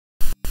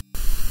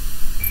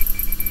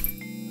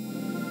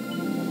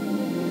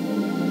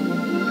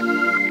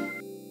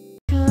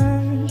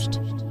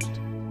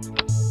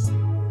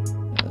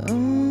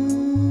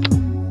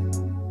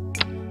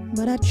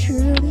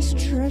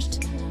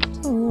rushed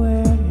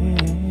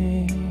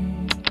away.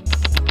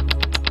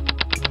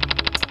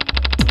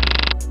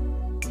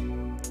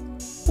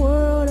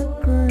 What a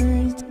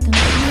great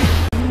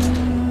confusion.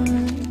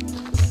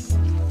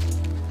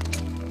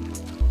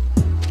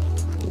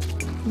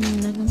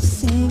 Like I'm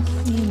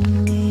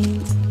sinking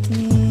into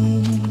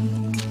things.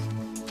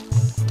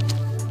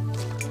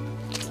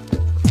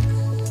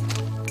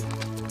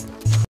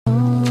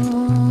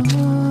 Oh,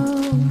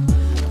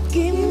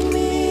 give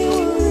me a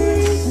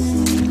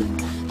reason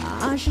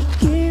I should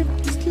give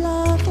this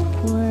love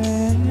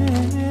away.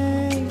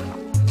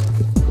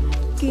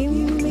 Give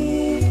me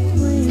a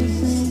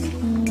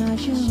reason I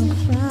should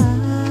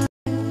try.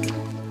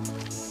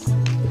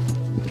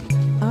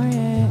 Oh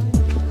yeah.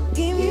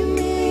 Give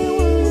me a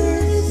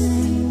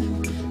reason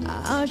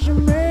I should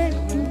make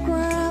them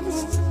cry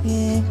this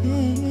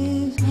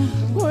tears.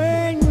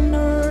 When you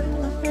know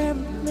like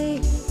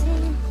everything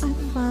I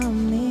found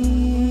me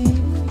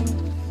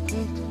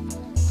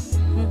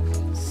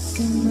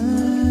so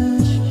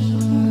much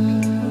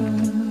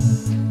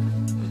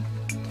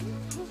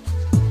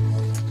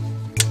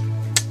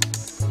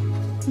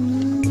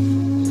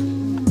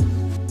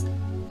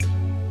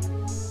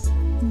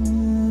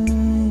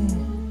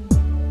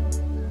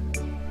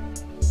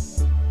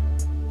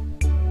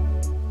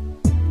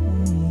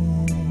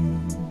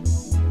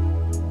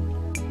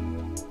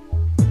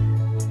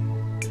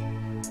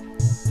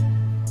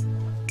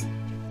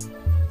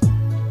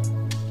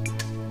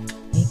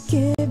It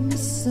gave me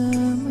so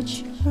much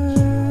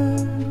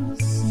hurt,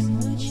 so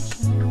much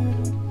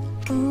hurt.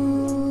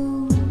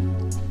 Oh,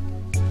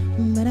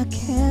 but I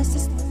cast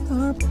this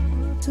up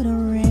to the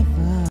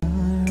river.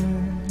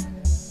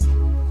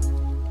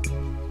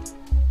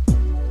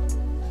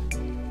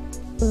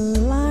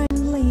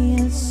 Blindly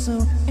and so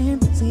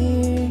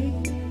empty.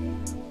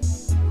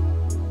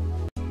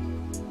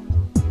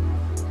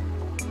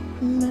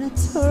 But I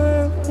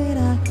told that I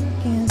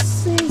can't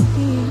see.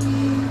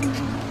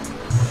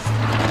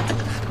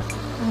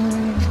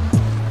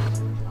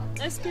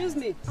 Excuse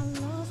me.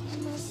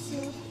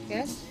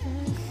 Yes?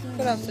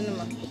 Good afternoon,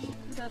 ma'am.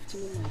 Good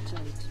afternoon, my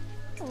child.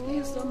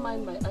 Please don't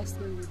mind my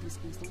asking you this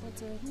question,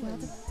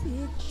 but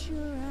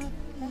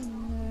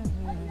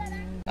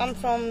I'm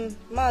from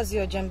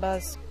Mazio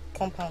Jemba's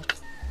compound.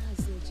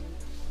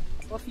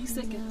 of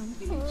Iseke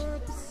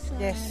village.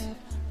 Yes.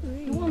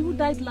 The one who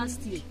died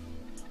last year.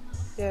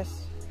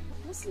 Yes.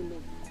 What's the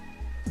name?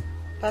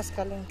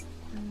 Paschaline.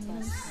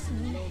 That's a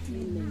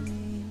lovely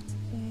name.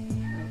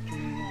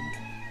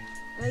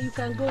 Okay. You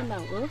can go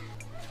now, huh?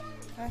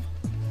 Hi.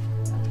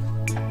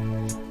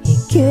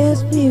 It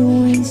gives me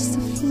wings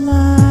to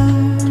fly.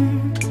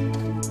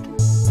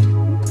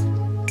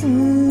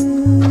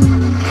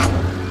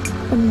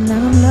 But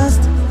now I'm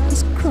lost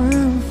this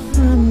crown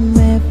from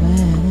heaven.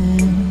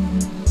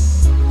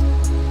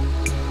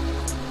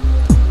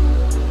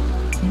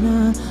 And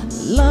I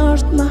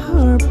lost my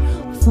heart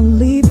for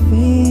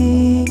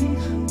living.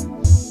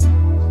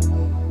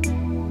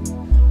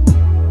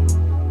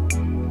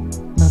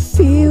 My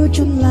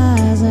future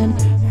lies in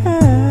her.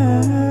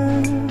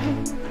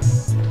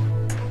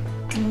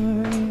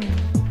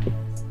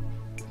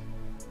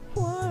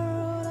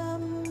 What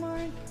am I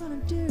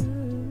gonna do?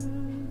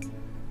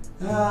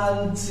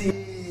 Auntie,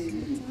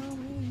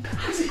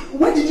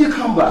 when did you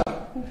come back?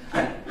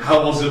 And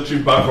how was your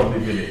trip back from the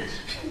village?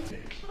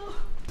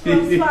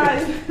 I'm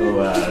fine. Oh,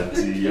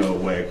 Auntie, you're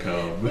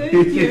welcome.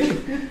 Thank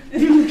you.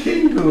 You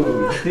came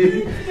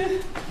good.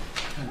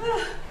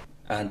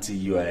 Auntie,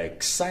 you are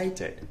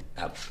excited.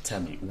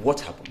 Tell me,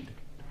 what happened?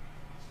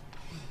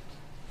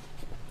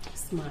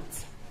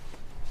 Smart.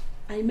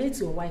 I met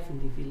your wife in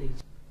the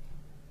village.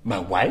 My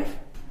wife?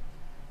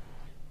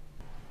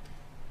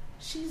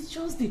 She's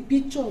just the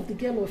picture of the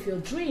girl of your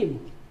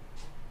dream.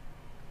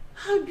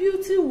 Her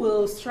beauty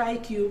will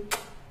strike you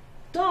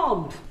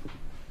dumb.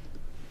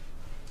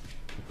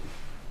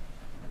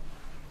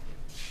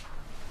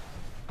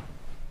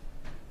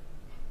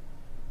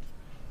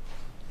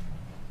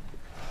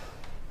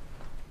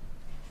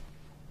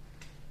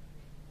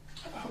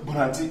 But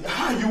Auntie,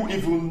 how are you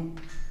even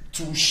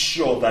too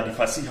sure that if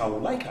I see her, I will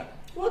like her?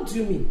 What do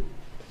you mean?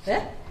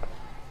 Eh?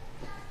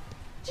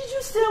 Did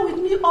you stay with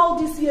me all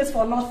these years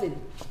for nothing?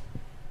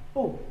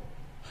 Oh,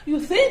 you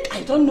think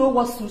I don't know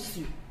what suits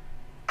you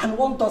and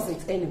one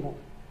doesn't anymore?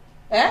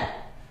 Eh?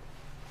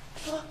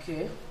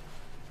 Okay.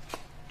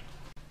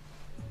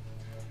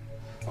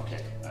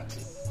 Okay,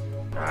 Auntie.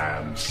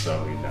 I'm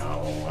sorry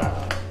now.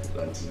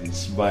 Auntie,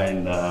 it's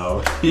fine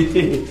now.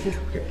 Okay.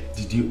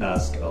 Did you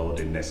ask all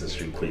the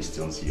necessary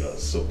questions you're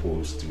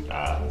supposed to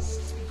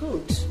ask?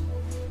 Good.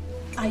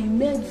 I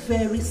made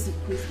very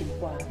secret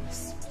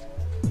inquiries.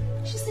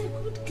 She's a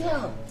good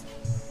girl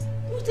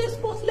with a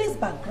spotless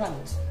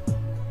background.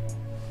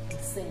 A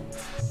saint.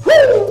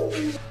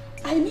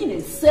 I mean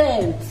a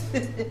saint.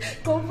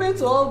 Compared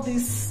to all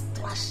these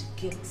trashy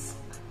girls.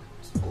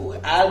 Oh,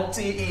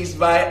 Auntie is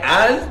my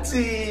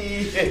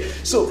auntie.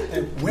 So,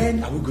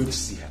 when are we going to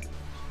see her?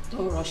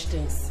 Don't rush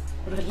things.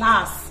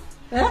 Relax.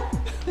 Eh?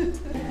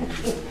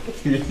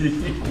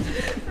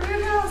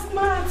 Relax,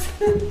 man.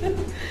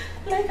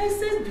 Like I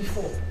said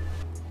before,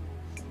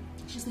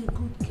 she's a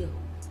good girl.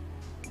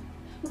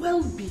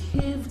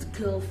 Well-behaved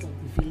girl from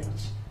the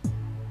village.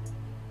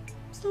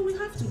 So we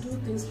have to do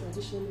things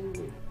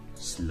traditionally.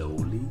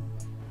 Slowly?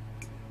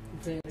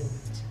 Very much.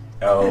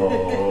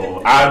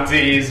 Oh,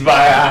 auntie is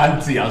my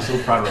auntie. I'm so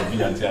proud of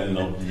you, auntie. I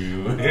love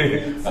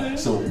you.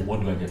 So,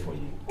 what do I get for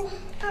you?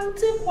 I'll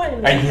take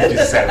wine. And you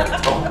deserve it.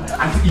 Oh,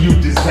 auntie, you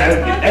deserve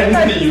it.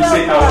 Anything you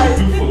say, I will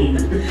do for you.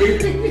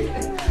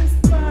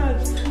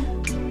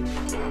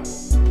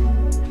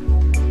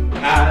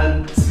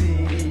 Auntie.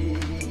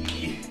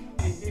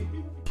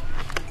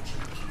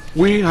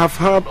 We have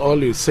heard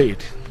all you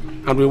said,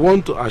 and we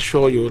want to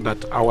assure you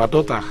that our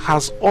daughter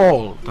has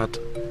all that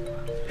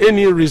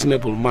any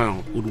reasonable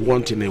man would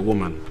want in a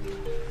woman.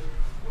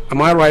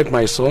 Am I right,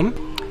 my son?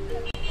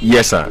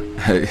 Yes, sir.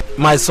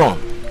 My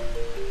son,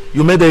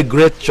 you made a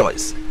great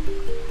choice.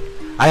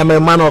 I am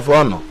a man of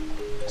honor,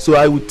 so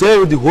I will tell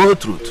you the whole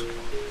truth.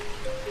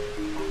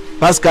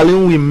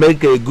 Paschaline will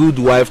make a good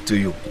wife to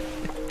you.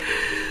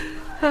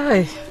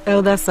 Hi,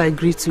 elders, I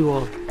greet you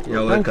all.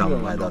 You're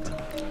welcome, my daughter.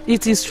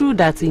 It is true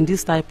that in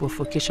this type of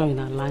occasion in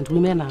our land,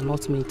 women are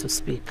not meant to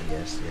speak.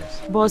 Yes,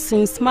 yes. But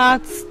since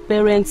Mark's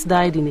parents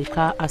died in a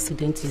car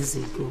accident years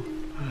ago,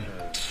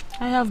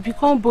 I have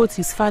become both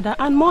his father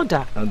and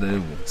mother.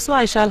 So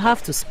I shall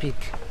have to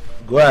speak.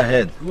 Go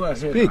ahead.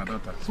 Speak.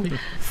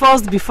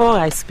 First, before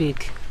I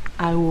speak,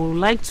 I would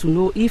like to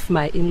know if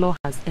my in-law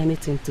has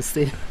anything to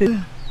say.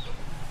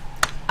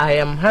 I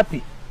am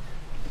happy.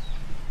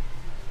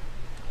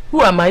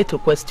 Who am I to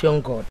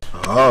question God?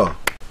 Oh.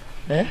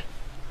 Eh?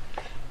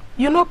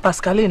 You know,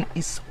 Paschaline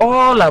is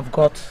all I've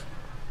got.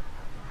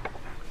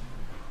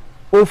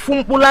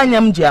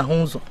 Ofumpulanyaam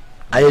jiahunzo.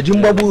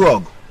 Ayejimbabu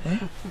rog.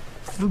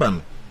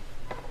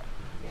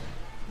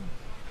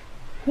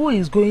 Who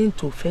is going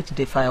to fetch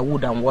the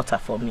firewood and water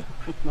for me?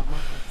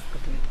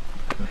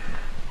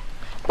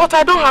 But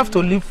I don't have to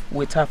live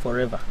with her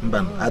forever.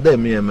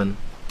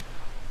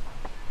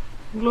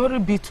 Glory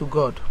be to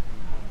God.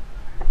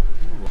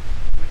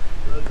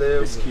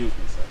 Excuse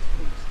me, sir.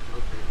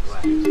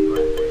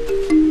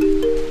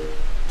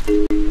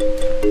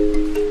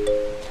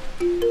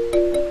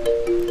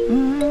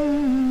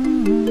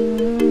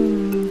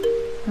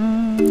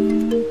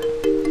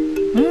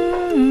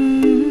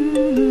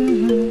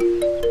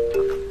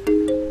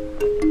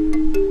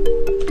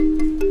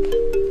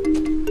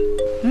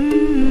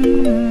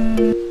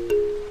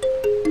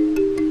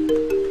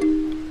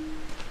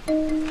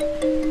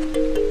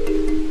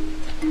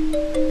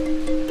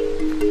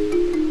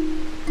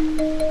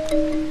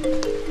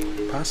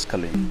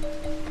 Paschaline.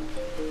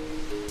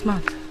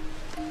 Smart.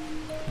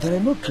 There are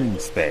no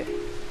drinks there.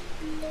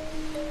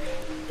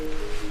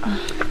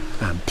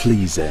 And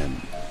please,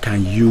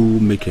 can you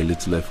make a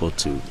little effort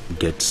to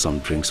get some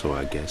drinks for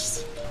our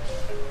guests?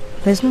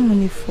 There's no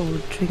money for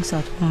drinks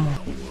at home.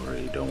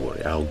 Don't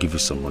worry. I'll give you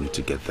some money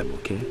to get them,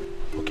 okay?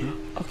 Okay?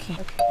 Okay.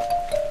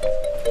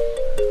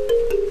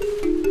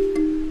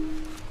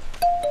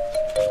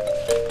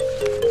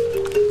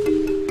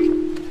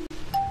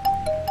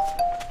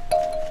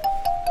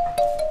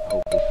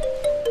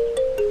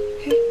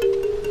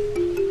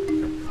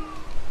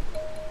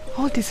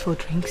 All this for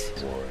drinks?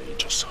 Don't worry.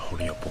 Just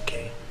hurry up,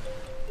 okay?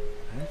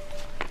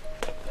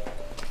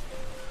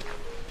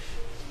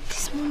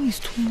 This money is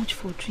too much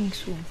for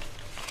drinks, oh.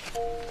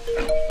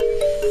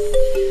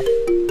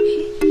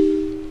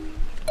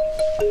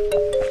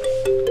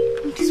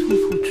 This one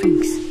for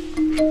drinks.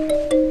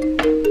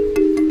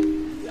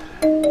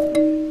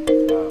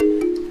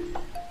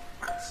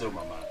 So,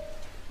 Mama,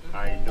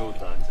 I know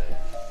that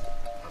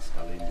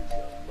Paschaline is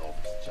your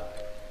loved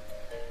child.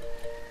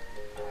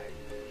 I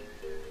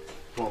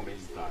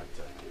promise that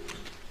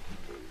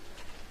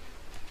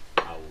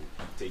I will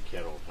take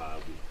care of her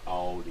with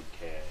all the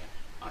care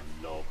and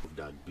love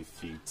that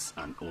befits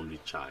an only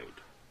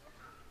child.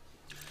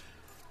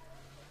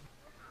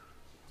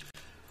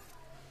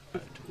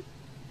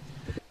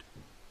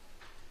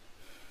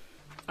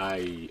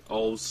 I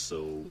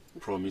also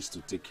promise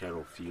to take care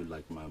of you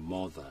like my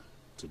mother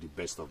to the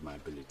best of my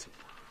ability.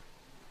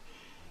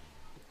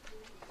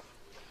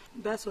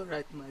 That's all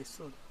right, my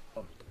son.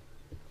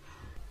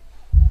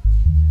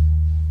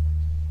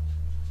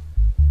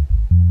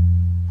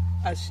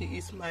 As she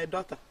is my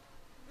daughter,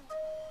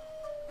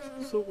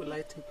 so will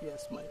I take you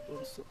as my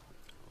own son.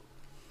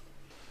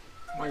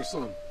 My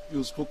son,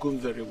 you've spoken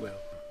very well.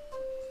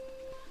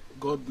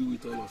 God be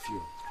with all of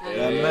you.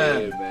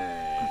 Amen.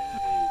 Amen.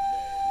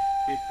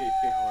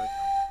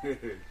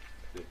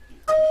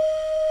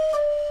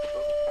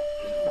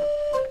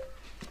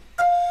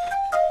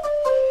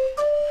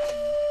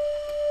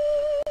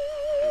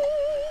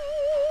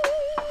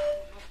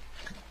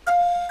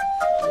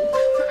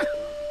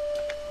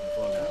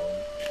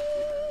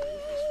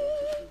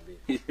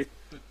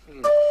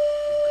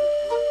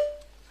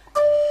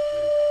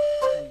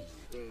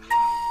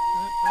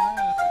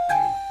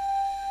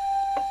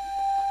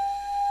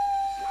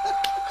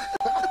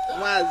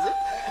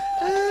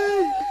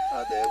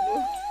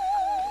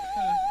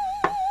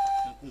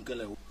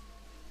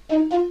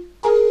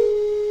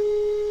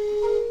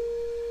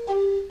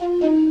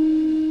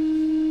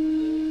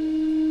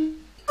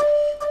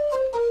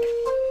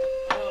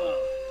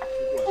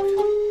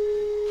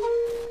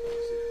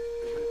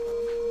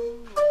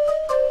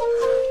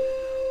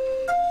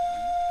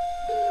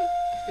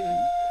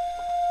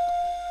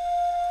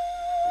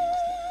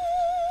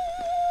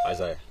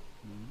 Isaiah,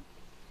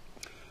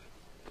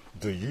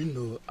 do you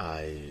know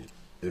I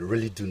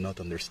really do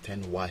not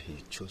understand why he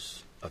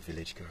chose a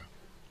village girl?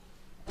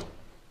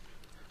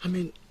 I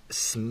mean,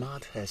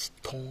 Smart has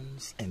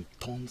tons and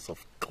tons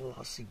of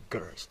classy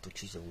girls to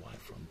choose a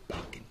wife from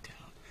back in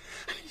town.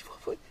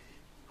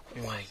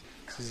 Why?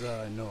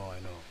 Caesar, I know.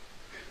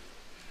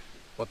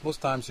 But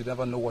most times you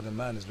never know what a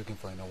man is looking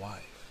for in a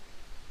wife.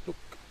 Look,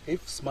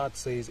 if Smart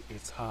says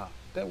it's her,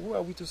 then who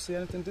are we to say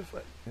anything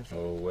different?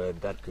 Oh, well,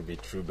 that could be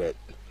true, but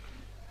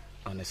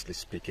honestly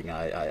speaking,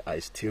 I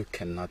still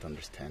cannot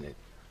understand it.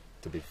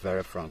 To be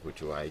very frank with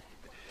you,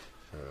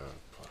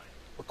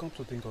 But come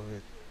to think of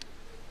it,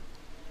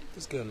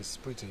 this girl is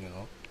pretty, you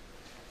know.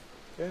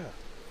 Yeah.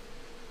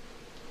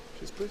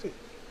 She's pretty.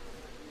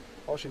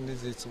 All she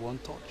needs is one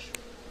touch,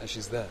 and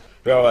she's there.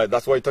 Yeah,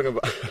 that's what you're talking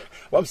about.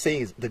 What I'm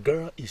saying is, the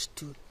girl is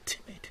too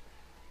timid.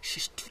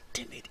 She's too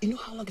timid. You know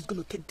how long it's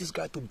going to take this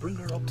guy to bring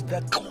her up to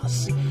that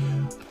classy?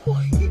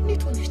 Boy, you need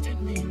to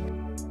understand me.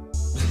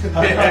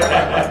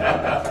 Yeah.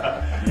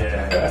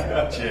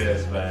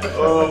 Cheers, man.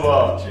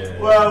 Oh, Cheers.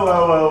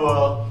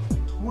 Well.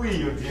 We,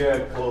 your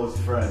dear close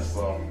friends,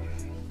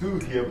 do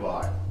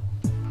hereby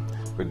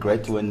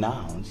regret to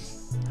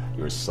announce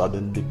your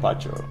sudden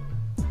departure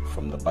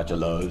from the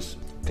Bachelor's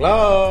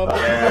Club.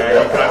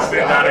 Yeah, you can say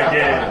that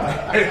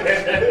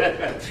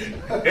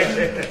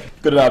again.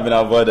 Couldn't have been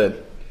avoided.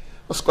 It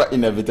was quite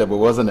inevitable,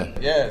 wasn't it?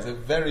 Yeah, it's a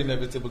very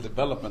inevitable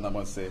development, I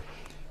must say.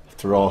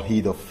 After all, he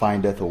that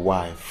findeth a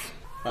wife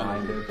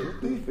findeth a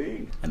good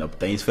thing and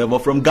obtains favor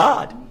from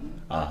God.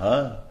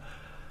 At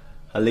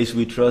least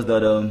we trust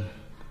that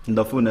in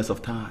the fullness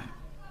of time,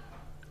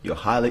 your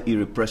highly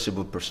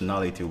irrepressible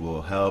personality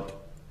will help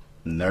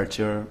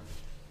nurture,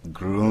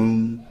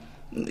 groom,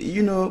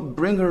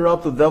 bring her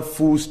up to the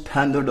full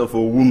standard of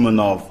a woman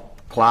of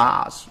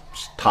class,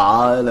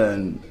 style,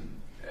 and...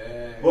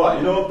 Boy,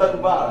 you know what I'm talking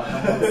about.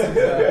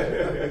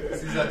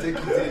 Caesar, take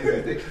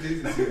it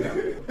easy,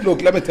 Caesar.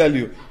 Look, let me tell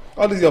you,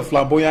 all this your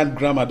flamboyant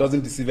grammar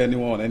doesn't deceive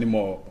anyone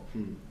anymore.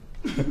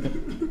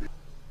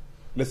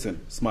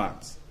 Listen,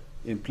 Smart,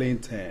 in plain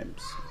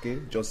terms, okay,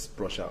 just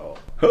brush her off.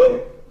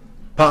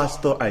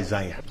 Pastor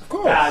Isaiah. Of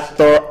course.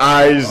 Pastor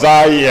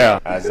Isaiah.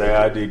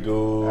 Isaiah the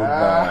good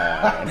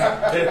man.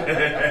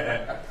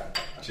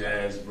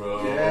 Cheers,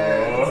 bro.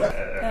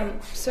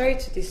 Yes. Sorry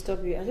to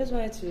disturb you. I just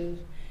wanted to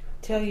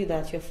tell you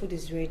that your food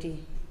is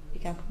ready. You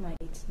can come and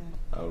eat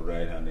now. All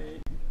right,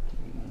 honey.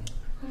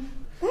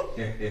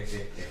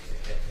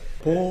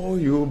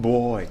 Boy, oh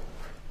boy.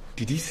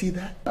 Did you see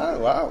that?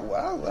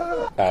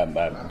 Wow.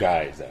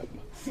 Guys,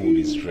 food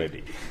is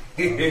ready.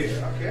 Okay.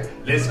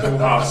 Let's go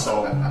have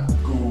some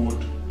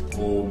good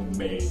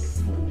homemade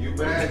food. You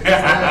bet.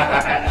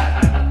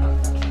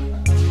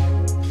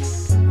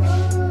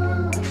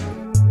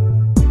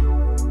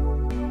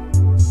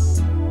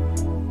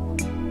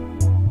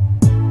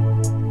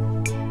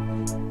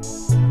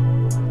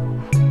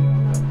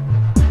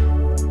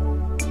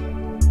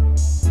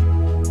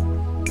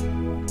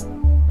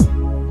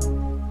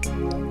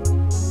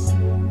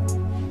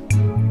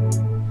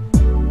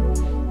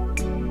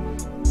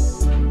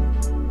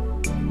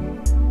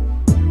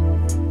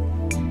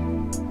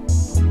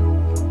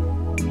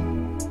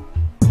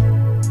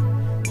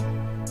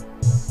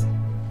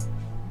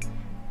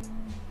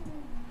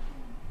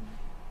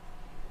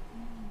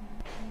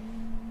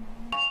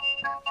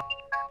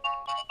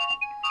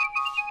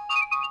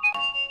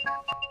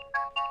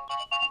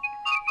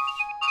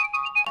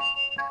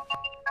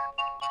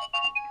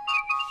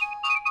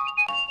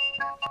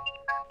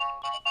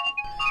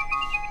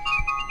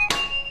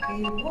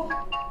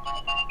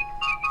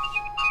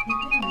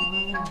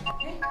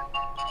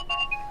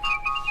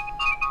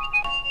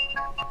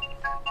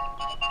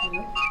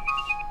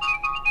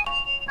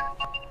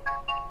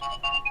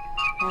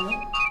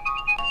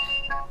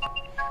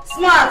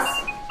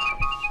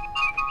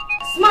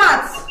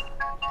 Smart!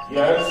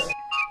 Yes?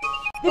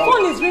 The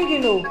phone is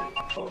ringing, oh.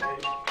 Okay.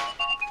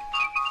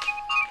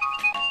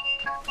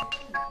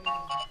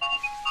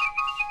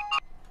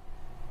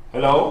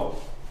 Hello?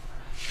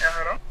 Yeah,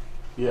 hello?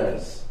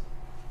 Yes.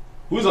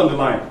 Who's on the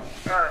line?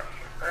 Is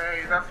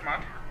that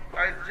Smart?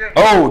 James.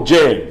 Oh,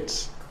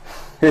 James.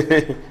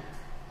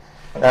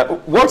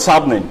 What's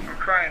happening? I'm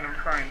crying.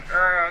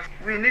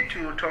 We need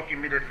to talk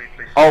immediately,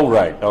 please. All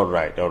right. How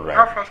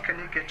fast can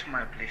you get to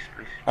my place,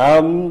 please?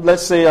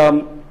 Let's say,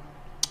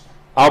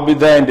 I'll be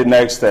there in the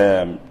next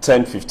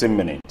 10-15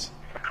 minutes.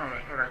 All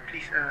right.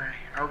 Please,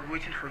 I'll be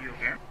waiting for you,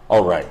 okay?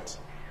 All right.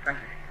 Thank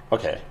you.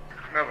 Okay.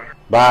 Bye-bye.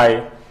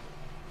 Bye.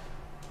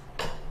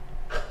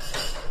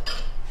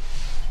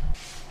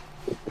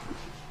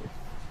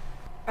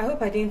 I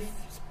hope I didn't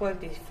spoil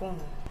the phone.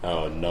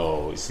 Oh,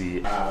 no.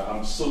 See,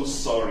 I'm so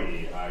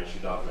sorry. I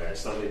should have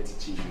started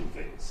teaching you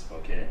things,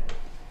 okay?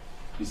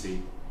 You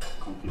see,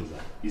 come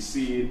closer. You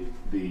see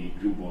the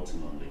green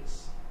button on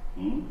this?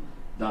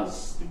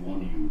 That's the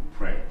one you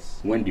press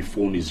when the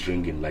phone is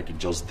ringing like it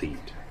just did.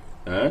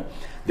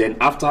 Then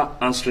after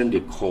answering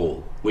the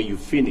call, when you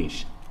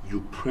finish,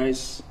 you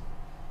press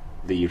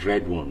the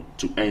red one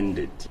to end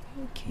it.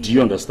 Okay. Do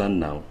you understand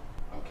now?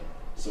 Okay.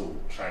 So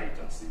try it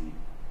and see.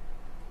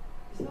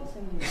 It's not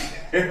sending.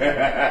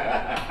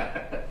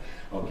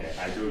 Okay,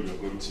 I know you're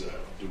going to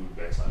do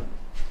better.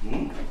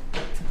 Hmm?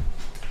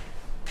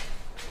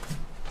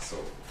 So,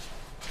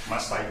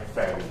 master it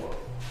very well.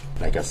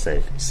 Like I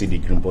said, see the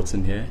green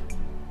button here?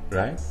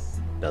 Right?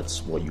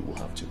 That's what you will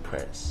have to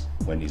press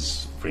when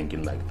it's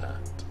ringing like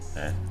that.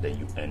 Then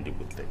you end it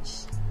with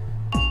this.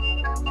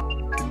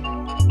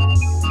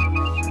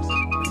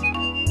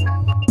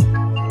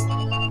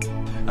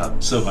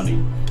 So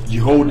honey,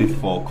 you hold the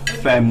fork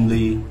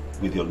firmly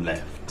with your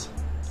left.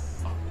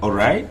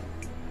 Alright?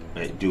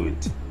 Do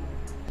it.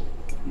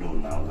 No,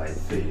 now like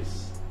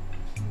this.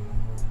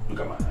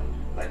 Look at my hand,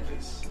 like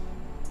this.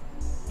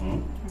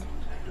 Remove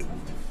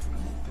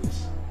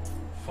this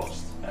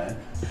first.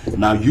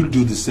 Now you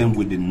do the same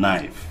with the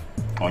knife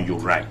on your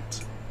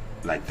right,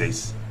 like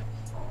this.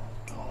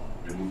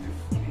 Remove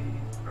the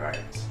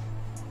right.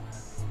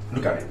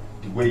 Look at it,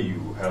 the way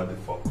you held the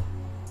fork.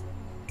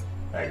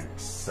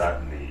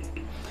 Exactly.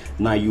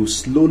 Now you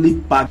slowly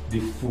pack the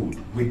food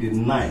with the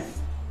knife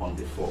on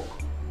the fork.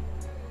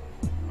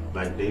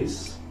 Like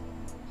this.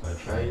 So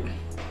try it.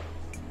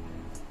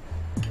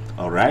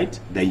 Alright,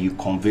 then you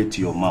convey to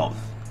your mouth.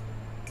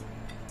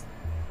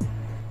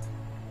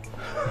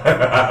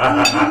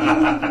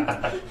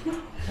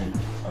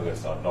 Okay,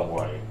 so don't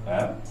worry.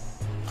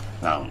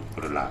 Now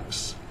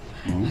relax.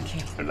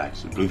 Okay.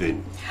 Relax. Breathe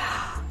in.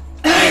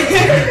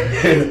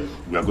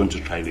 We are going to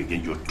try it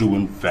again. You're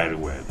doing very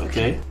well,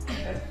 okay?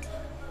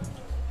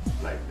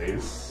 Like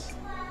this.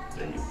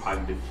 Then you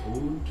pack the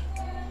food.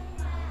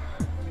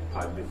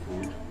 Pack the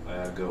food.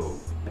 Go.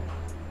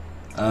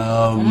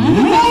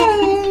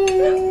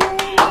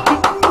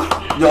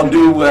 You're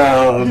doing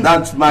well.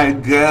 That's my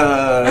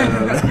girl.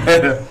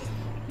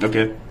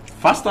 Okay.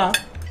 Faster.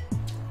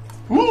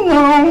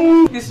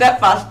 You said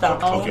faster.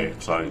 Okay,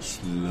 sorry.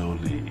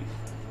 Slowly.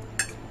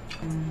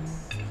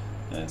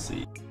 Let's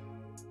see.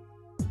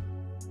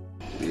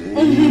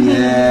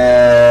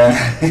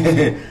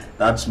 Yeah.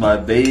 That's my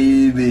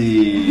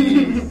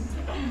baby.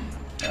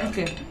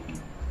 Okay.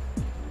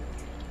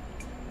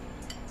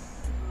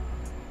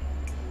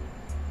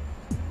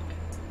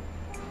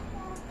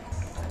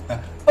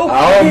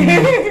 Oh,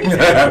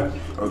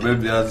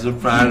 baby, I'm so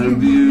proud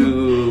of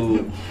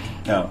you.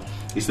 Now,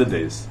 it's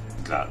this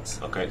glass,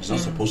 okay? It's not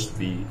supposed to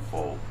be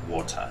for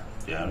water,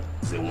 yeah?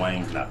 It's a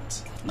wine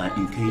glass. Now,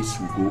 in case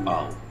we go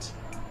out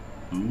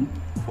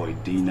for a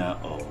dinner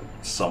or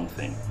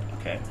something,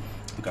 okay?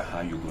 Look at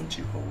how you're going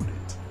to hold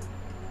it.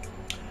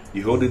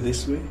 You hold it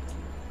this way?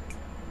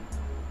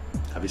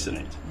 Have you seen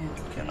it?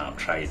 Yeah. Okay, now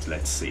try it.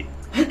 Let's see.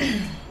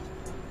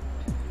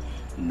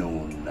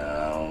 No,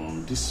 now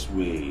this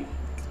way.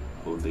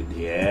 Hold it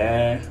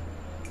here.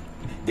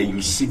 Then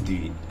you sip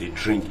the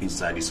drink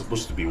inside. It's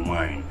supposed to be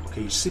wine.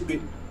 Okay, you sip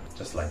it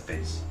just like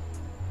this.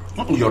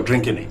 You're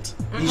drinking it.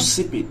 You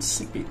sip it,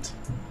 sip it.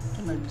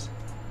 Like this.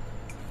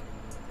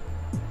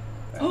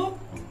 Oh.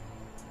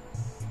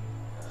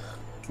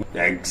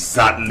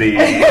 Exactly.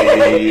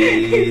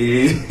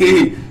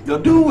 You're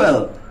doing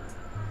well.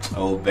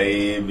 Oh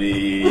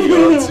baby,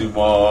 you're too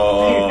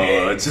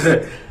much.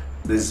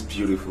 This is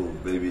beautiful,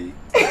 baby.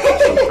 I'm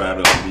so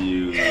proud of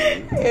you.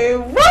 Hey,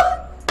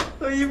 what?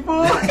 Are you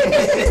boy?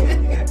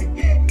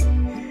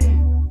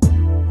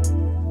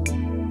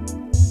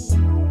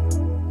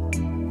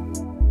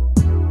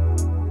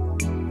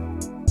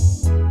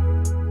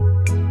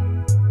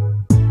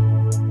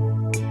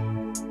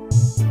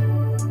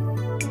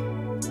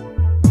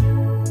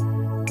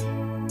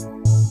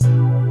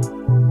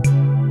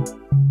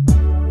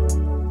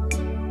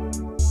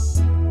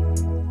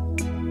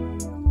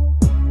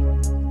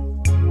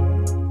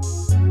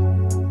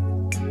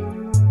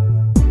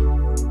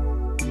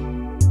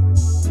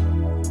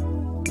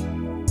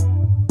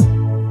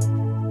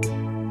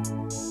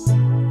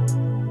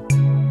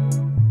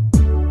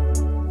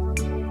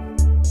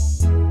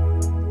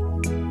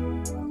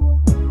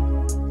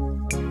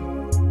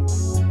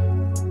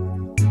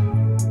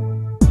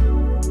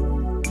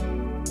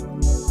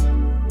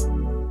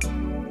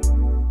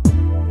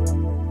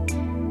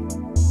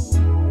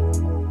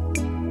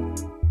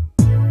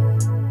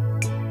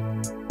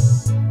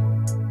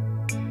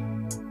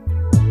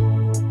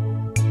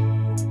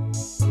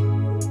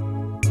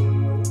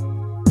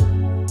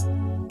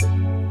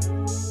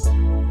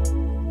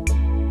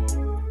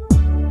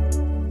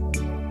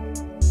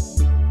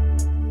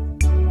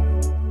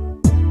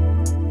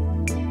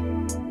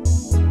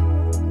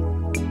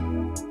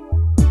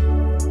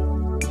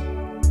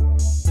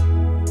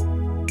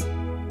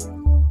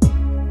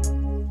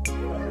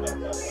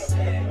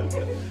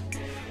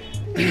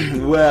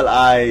 Well,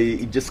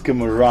 I just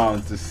came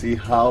around to see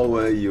how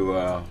well you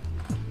are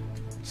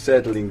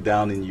settling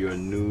down in your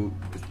new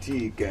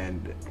boutique,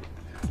 and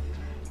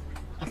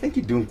I think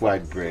you're doing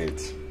quite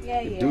great.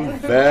 Yeah, you're doing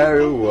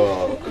very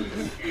well.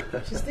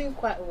 She's doing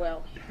quite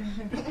well.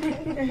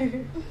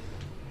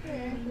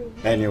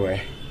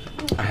 Anyway,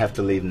 I have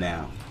to leave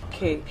now.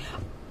 Okay.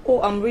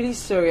 Oh, I'm really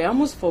sorry. I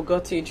almost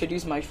forgot to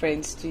introduce my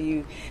friends to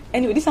you.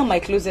 Anyway, these are my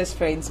closest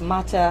friends,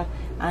 Martha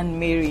and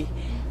Mary.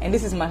 And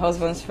this is my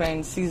husband's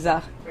friend,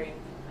 Caesar.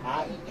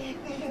 Hi.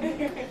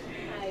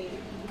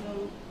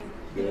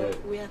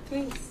 We are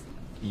twins.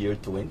 You're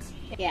twins?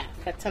 Yeah,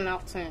 fraternal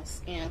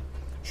twins. Yeah.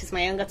 She's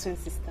my younger twin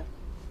sister.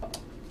 Don't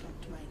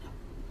mind her.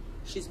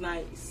 She's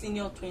my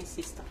senior twin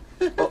sister.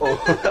 And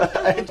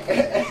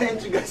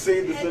you guys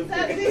saying the same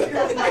thing.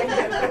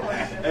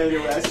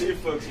 Anyway, I see you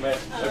folks, man.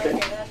 Okay.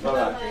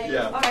 Bye-bye.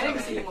 Yeah. Alright, let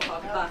me see him.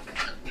 I'll be back.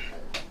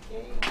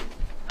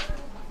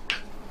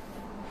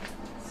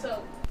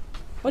 So,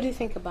 what do you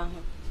think about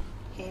him?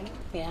 Him?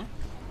 Yeah.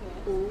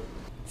 Who?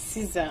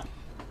 Caesar.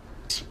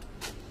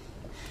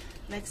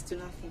 Next to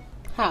nothing.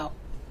 How?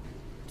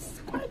 It's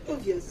quite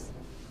obvious.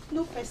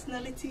 No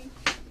personality,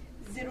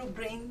 zero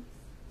brain,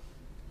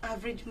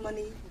 average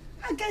money.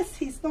 I guess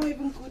he's not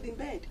even good in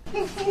bed.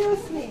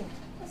 Excuse me.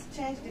 Let's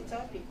change the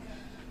topic.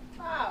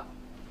 Wow.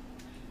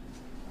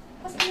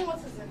 Paschaline, what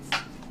is it?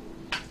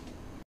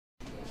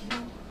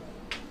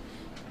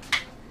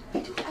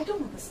 I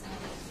don't understand.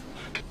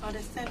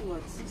 Understand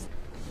what?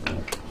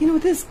 You know,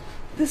 this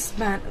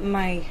man,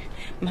 my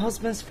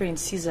husband's friend,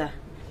 Caesar,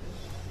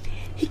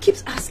 he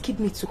keeps asking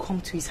me to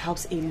come to his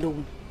house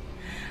alone.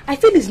 I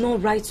feel it's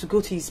not right to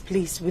go to his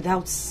place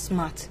without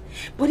Smart,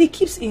 but he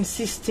keeps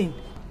insisting.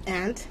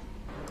 And?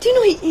 Do you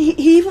know,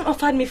 he even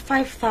offered me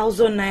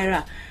 5,000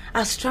 naira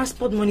as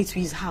transport money to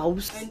his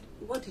house. And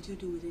what did you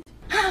do with it?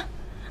 Huh?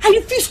 I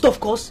refused, of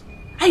course.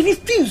 I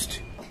refused.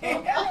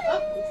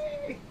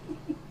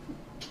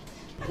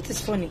 That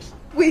is funny.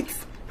 Wait,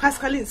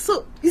 Paschaline,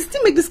 so you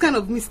still make this kind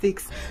of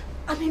mistakes?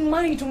 I mean,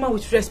 married woman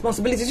with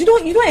responsibilities. You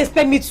don't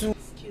expect me to.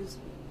 Excuse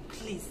me,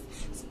 please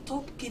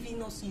stop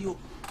giving us your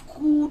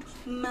good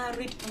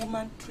married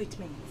woman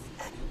treatment.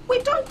 We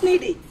don't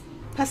need it.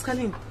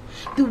 Paschaline,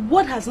 the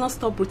world has not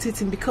stopped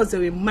rotating because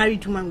you're a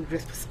married woman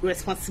with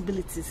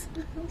responsibilities.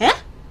 Eh?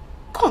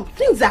 Come,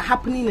 things are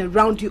happening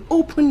around you.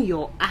 Open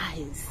your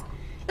eyes.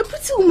 A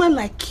pretty woman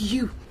like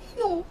you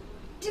know,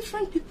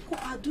 different people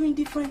are doing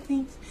different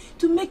things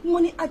to make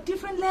money at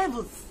different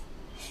levels.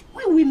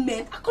 We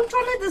women are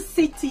controlling the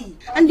city.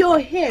 And you're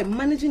here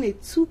managing a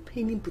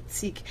 2-penny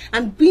boutique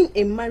and being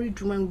a married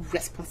woman with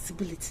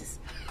responsibilities.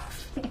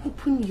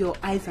 Open your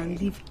eyes and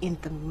live in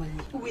the money.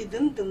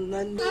 Within the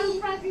money.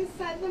 I'm right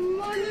inside the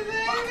money, baby.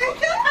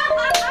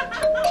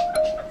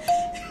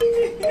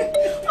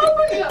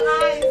 Open your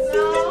eyes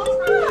now.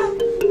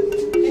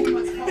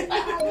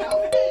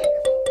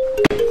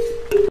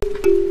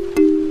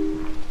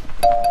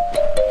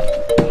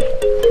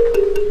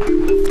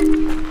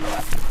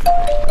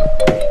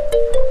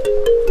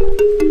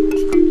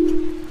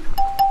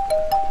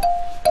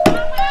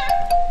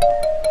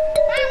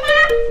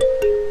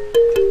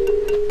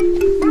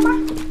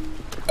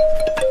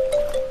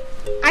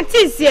 Auntie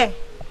is here.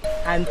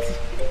 Auntie?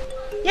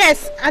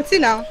 Yes, Auntie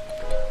now.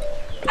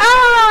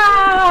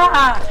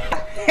 Ah!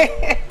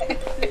 Hey,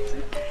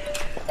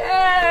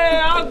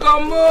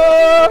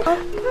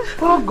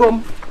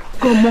 Ogom,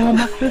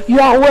 you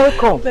are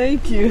welcome.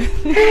 Thank you.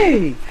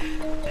 Hey,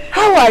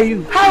 how are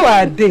you? How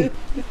are they?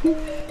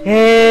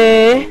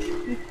 Hey,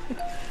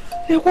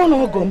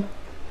 Ogom,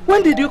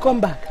 when did you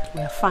come back?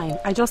 We are fine.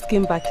 I just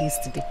came back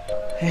yesterday.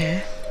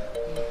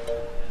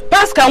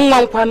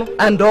 Paschaline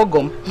and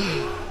Ogom,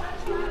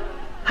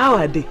 how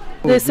are they?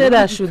 They said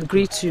I should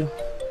greet you.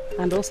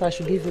 And also I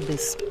should give you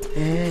this.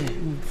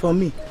 For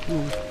me?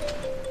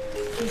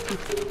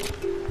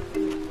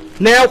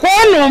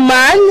 Nekwonu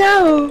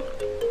manya o.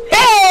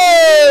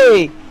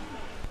 Hey!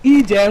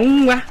 Ije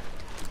nwa,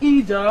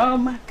 ije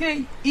ọma,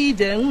 ke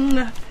ije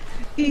nwa,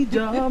 ije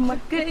ọma,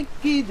 ke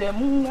ije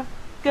nwa,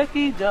 ke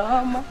ije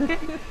ọma.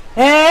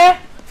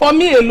 For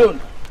me alone.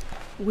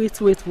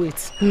 Wait.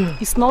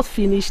 It's not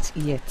finished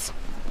yet.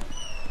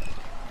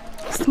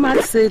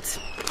 Smart said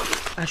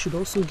I should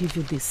also give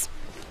you this.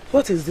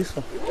 What is this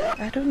one?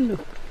 I don't know.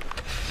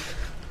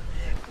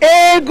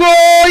 Ego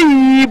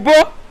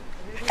Ibo.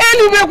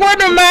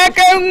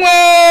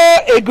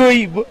 Ego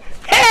Ibo.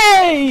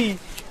 Hey!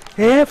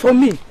 For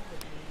me.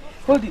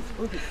 Hold it.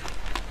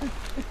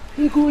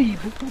 Ego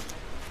Ibo.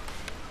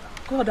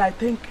 God, I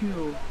thank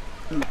you.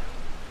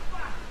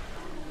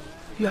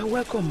 You are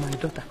welcome, my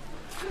daughter.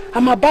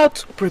 I'm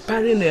about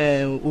preparing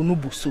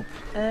onubu soup.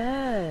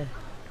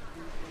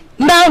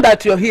 Now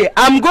that you're here,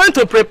 I'm going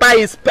to prepare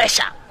it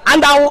special.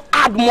 And I will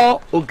add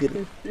more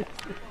ogiri.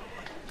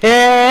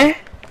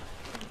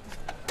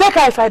 Take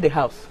her inside the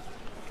house.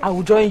 I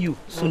will join you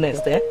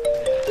soonest. So,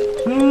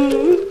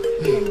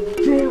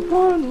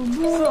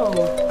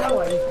 how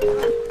are you?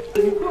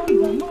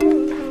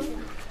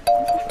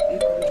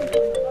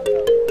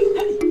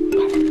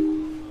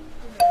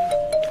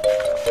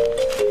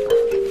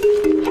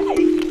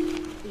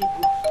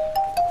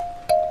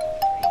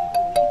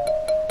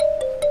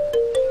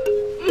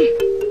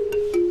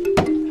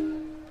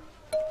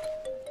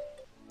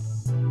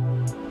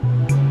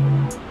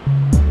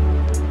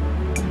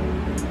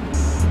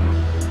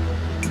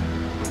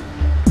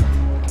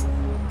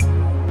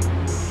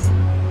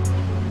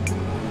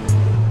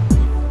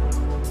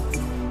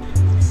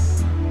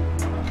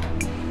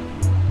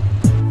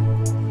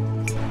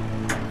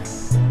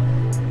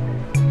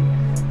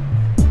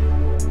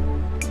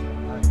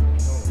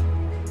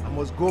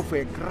 go for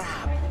a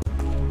grab.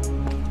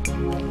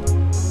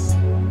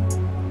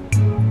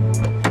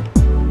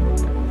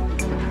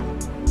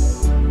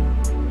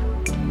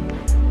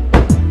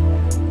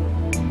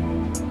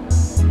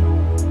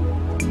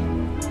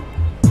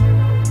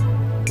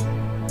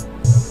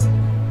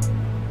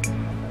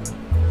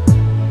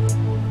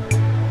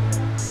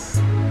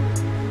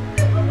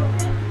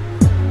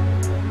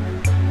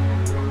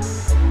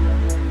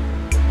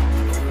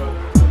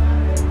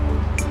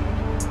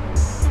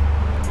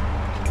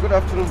 Good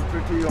afternoon,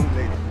 pretty young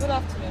lady. Good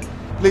afternoon.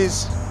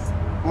 Please,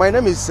 my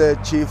name is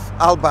Chief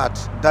Albert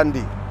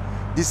Dandy,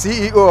 the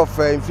CEO of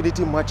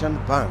Infinity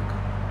Merchant Bank.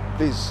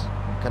 Please,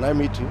 can I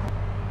meet you?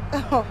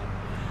 Oh,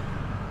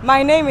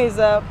 my name is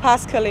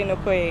Paschaline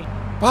Okoye.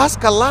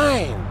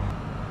 Paschaline?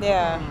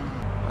 Yeah.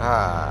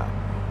 Ah,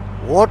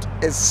 what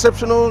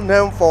exceptional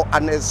name for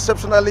an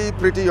exceptionally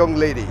pretty young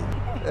lady.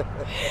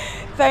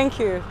 Thank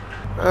you.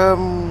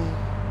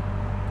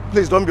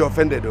 Please don't be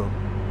offended though.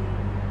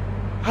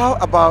 How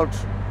about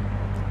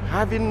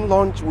having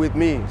lunch with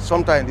me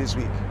sometime this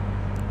week?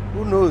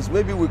 Who knows,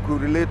 maybe we could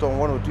relate on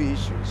 1 or 2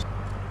 issues.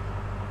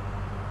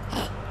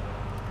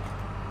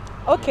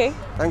 Okay.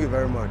 Thank you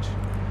very much.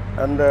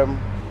 And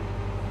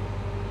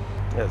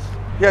yes,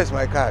 here's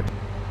my card.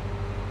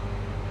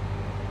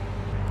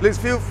 Please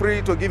feel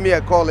free to give me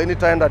a call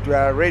anytime that you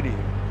are ready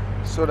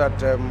so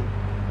that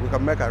we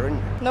can make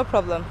arrangements. No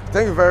problem.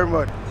 Thank you very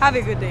much. Have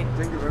a good day.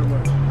 Thank you very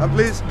much. And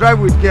please drive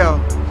with care.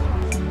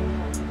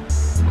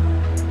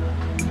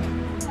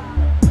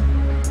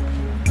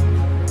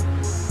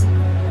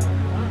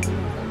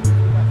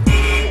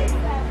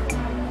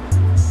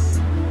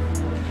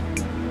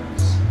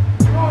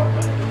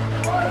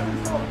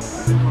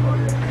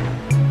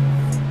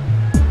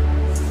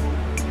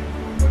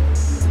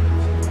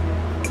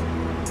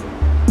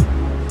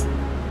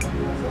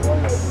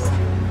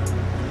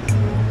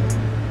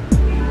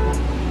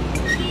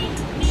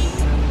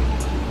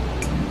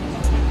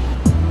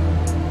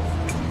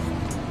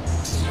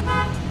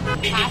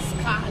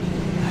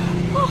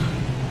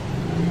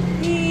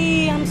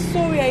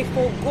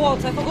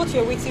 I forgot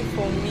you're waiting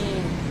for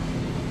me.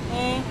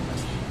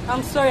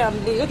 I'm sorry I'm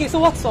late. Okay, so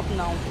what's up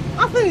now?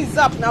 Nothing is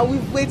up now.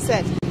 We've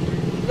waited.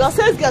 Your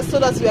sales girl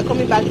told us we were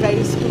coming back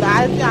very soon.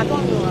 I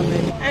don't know,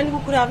 Ahmed. And we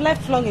could have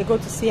left long ago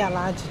to see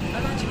Jalade.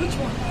 Jalade, which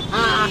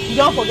one? You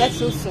don't forget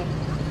so soon.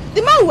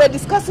 The man we were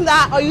discussing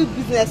that oil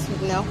business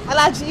with now,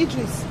 Jalade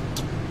Idris.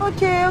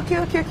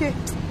 Okay.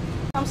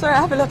 I'm sorry, I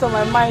have a lot on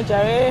my mind,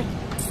 Jare.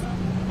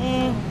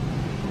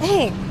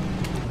 Hey,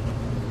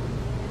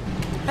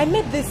 I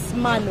met this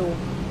man.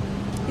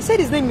 He said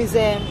his name is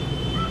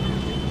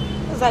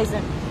what's that his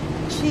name?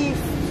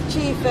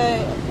 Chief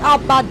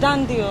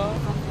Abadandio.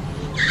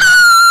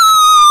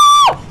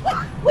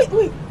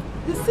 Wait.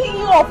 The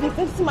CEO of the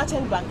Infinity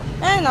Merchant Bank.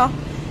 No.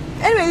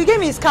 Anyway, he gave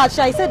me his card.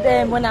 He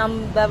said when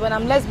I'm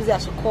less busy, I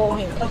should call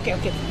him.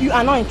 Okay. You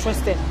are not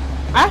interested.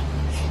 Huh?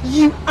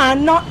 You are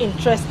not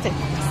interested.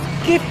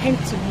 Give him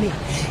to me.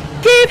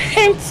 Give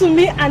him to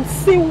me and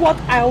see what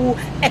I will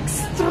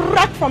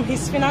extract from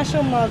his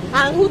financial model.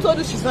 And who told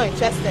you she's not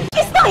interested?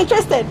 She's not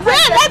interested.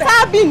 Let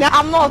her be now.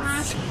 I'm not.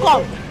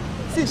 Come.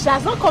 See, she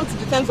has not come to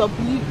the terms of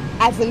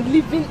as in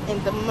living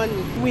in the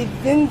money.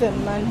 Within the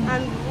money.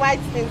 And right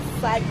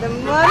inside the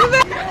money.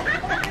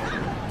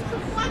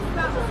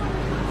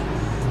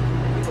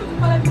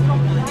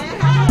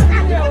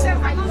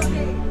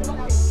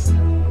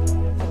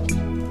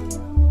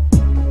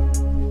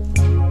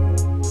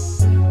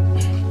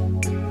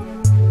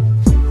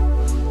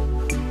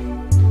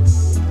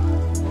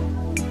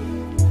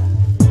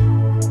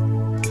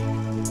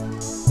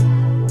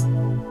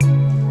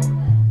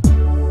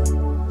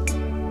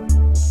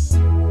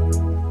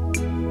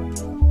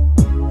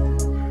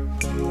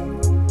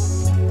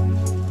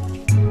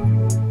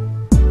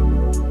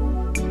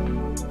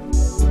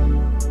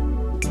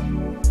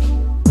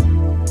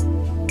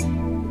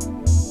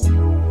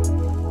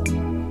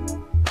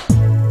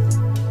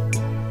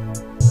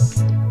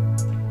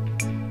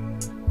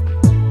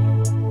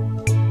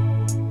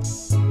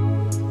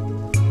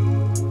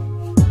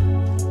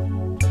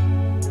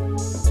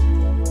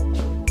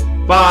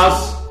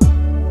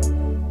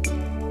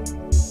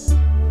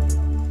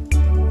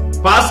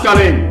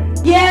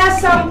 Paschaline!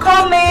 Yes, I'm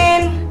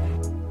coming!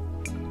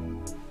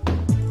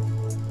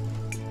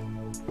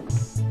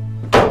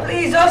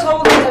 Please, just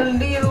hold it a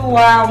little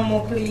while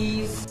more,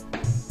 please.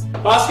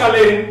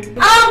 Paschaline!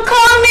 I'm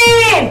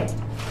coming!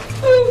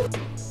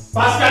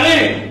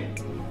 Paschaline!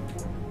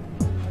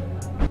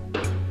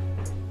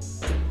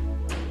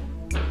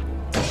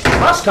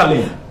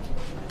 Paschaline!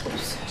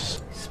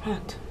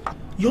 Smart.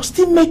 You're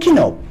still making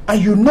up,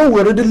 and you know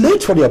we're already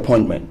late for the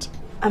appointment.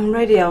 I'm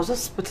ready. I was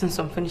just putting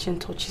some finishing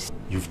touches.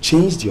 You've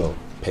changed your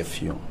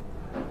perfume.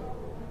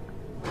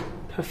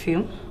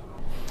 Perfume?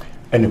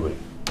 Anyway,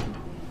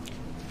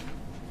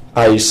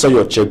 I saw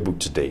your checkbook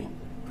today,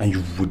 and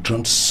you've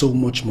withdrawn so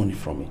much money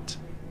from it.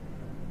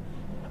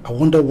 I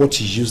wonder what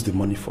you used the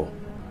money for.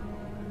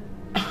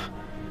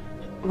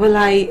 Well,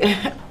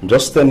 I'm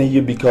just telling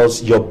you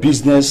because your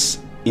business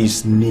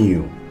is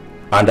new,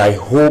 and I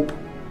hope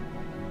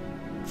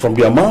From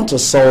the amount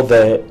of salt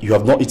there, you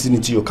have not eaten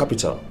into your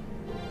capital.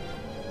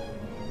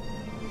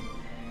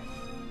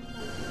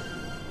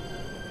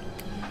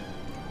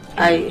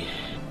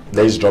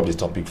 Let's drop the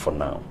topic for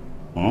now.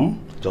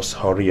 Just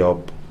hurry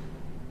up.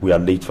 We are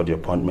late for the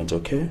appointment,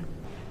 okay?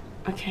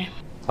 Okay.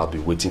 I'll be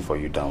waiting for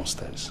you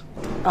downstairs.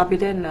 I'll be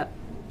there in a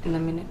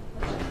minute.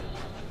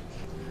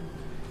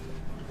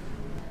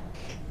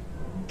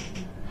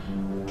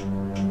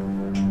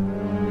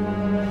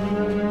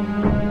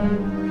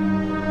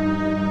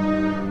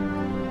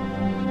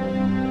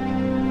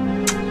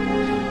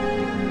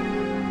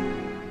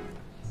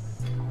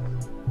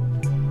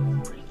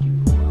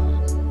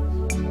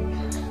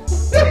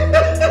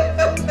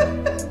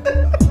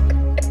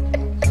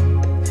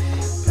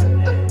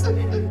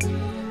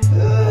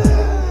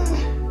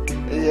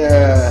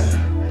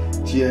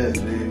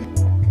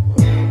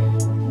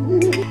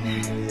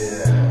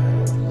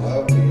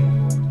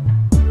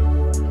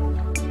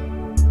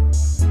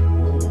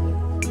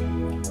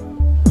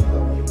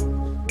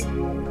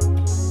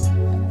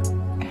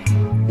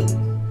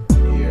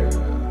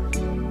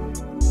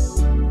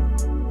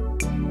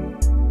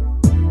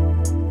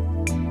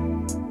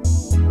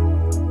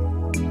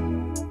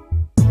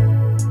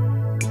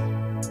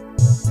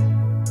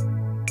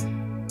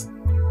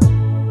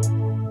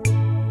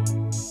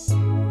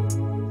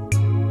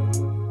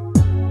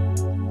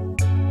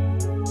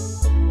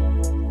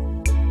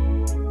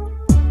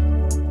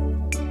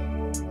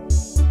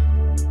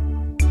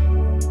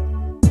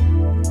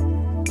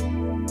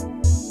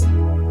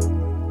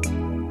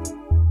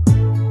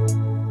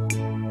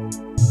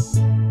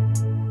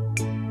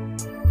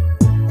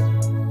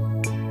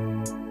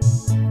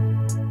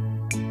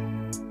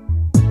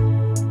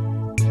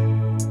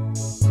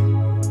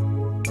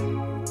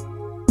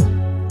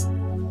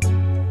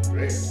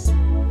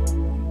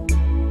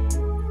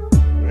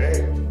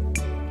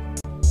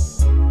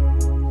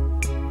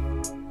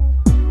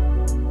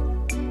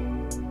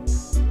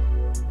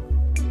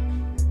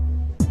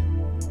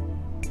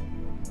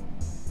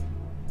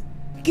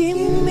 Give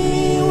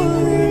me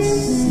one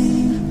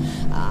reason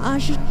I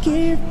should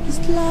give this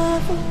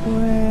love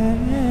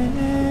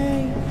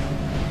away.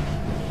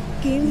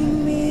 Give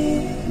me a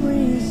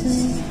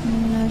reason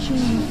I should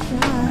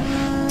try.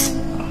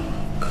 Oh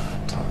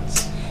God,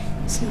 Thomas.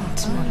 Smart,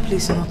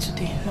 please, not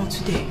today, not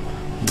today.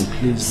 No,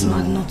 please,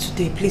 Smart, not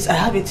today, please. I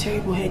have a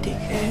terrible headache.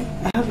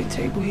 I have a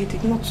terrible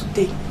headache, not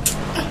today.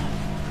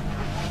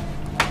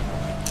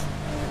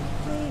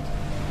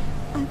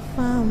 I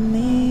found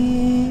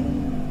me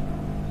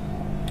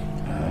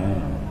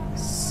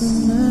so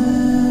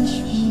much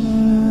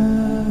more.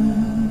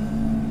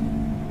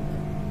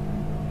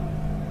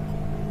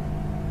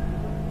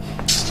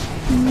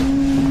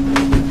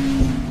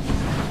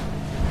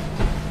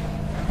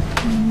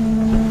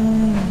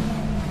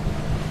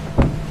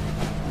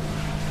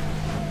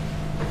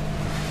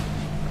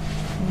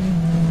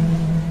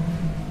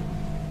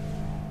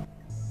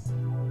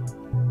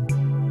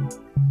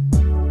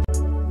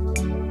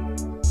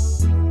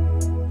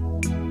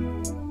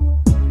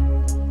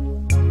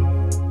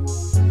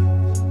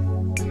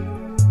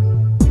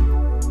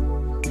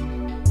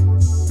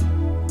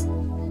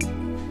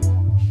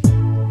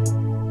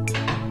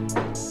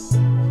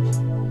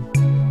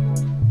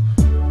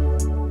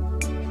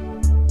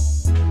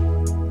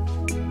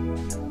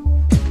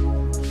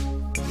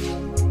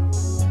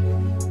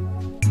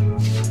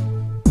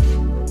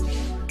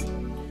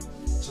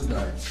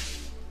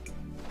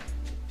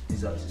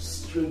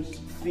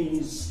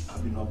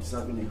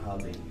 Observing in her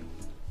lately.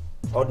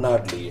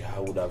 Ordinarily, I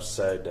would have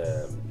said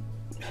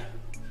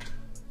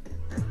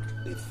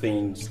the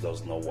things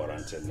does not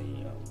warrant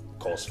any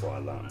cause for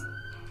alarm.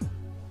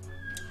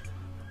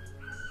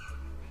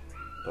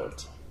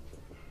 But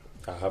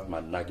I have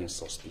my nagging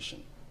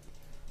suspicion.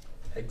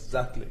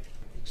 Exactly.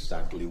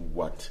 Exactly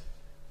what?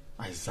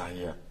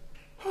 Isaiah.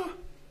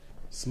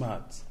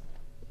 Smart.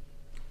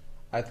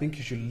 I think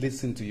you should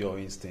listen to your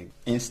instinct.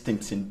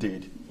 Instincts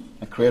indeed.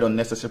 And create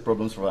unnecessary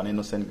problems for an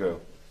innocent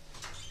girl.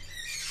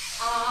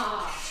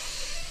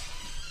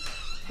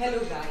 Hello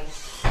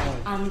guys. Hi.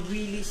 I'm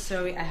really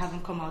sorry I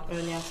haven't come out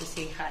earlier to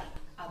say hi.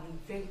 I've been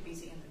very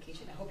busy in the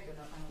kitchen. I hope you're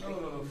not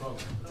angry. No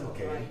problem. It's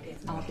okay. Right then.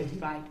 I'll be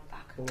right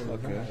back.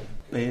 Okay.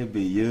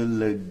 Baby, you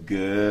look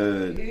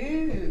good.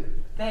 Ooh,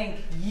 thank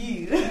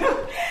you.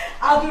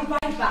 I'll be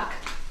right back.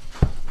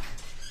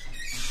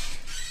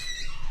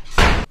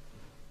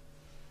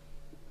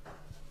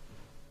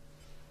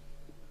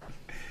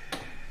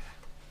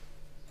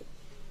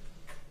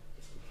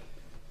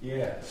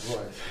 Yeah,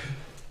 right.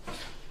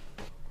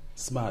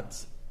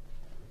 Smart.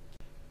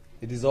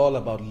 It is all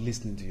about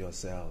listening to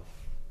yourself.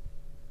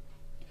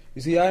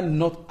 You see, I'm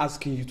not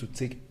asking you to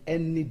take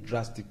any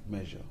drastic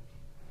measure.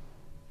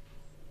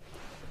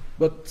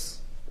 But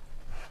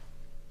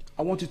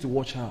I want you to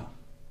watch her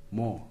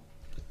more.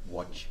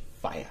 Watch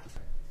fire.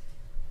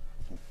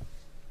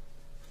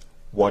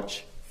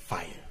 Watch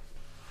fire.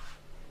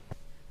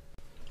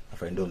 My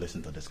friend, don't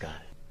listen to this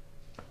guy.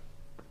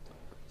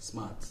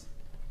 Smart.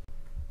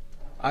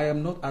 I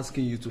am not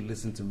asking you to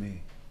listen to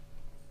me,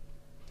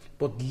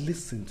 but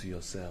listen to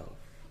yourself.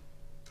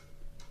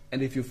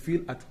 And if you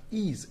feel at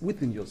ease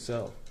within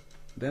yourself,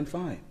 then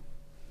fine.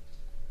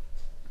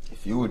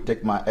 If you would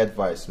take my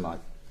advice, Smart,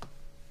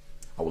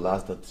 I will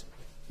ask that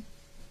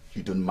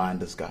you don't mind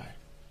this guy.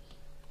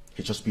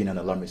 He's just being an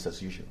alarmist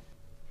as usual.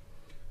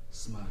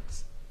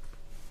 Smart.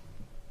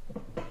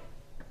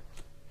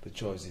 The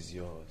choice is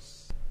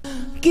yours.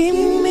 Give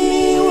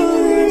me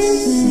one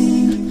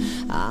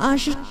reason I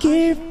should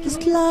give this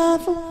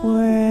love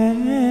away.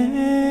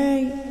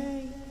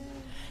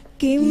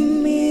 Give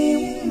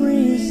me one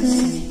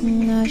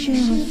reason I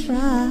should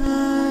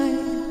try.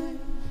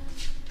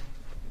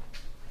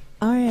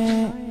 Oh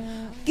yeah.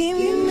 Give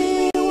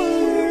me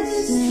one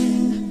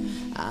reason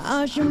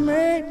I should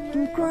make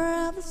them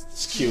cry.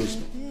 Excuse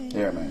me.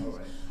 Here, man.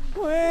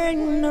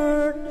 When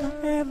you're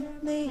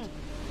heavenly.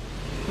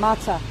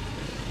 Martha,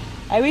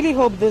 I really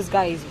hope this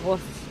guy is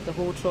worth the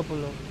whole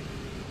trouble.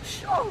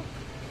 Sure,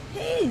 he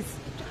is.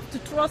 You have to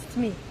trust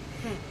me.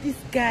 This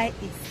guy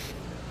is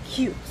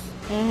cute,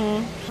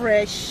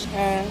 fresh,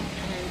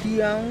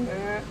 young.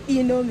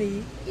 You know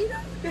me. You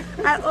know,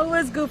 I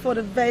always go for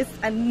the best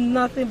and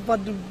nothing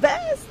but the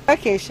best.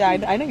 Okay, Sha,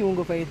 I know you won't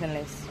go for anything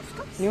less.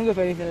 You won't go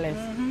for anything less.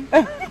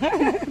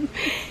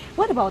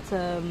 What about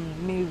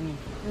Mary?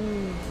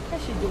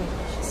 How's she doing?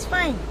 She's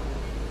fine.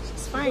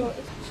 She's fine.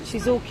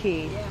 She's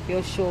okay. Yeah.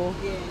 You're sure?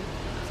 Yeah.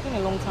 It's been a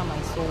long time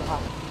I saw her.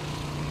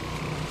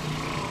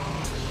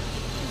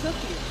 She's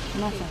okay.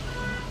 Nothing.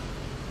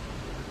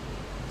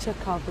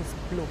 Check out this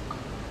bloke.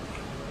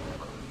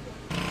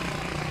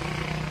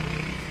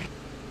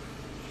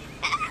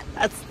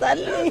 That's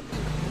Stanley.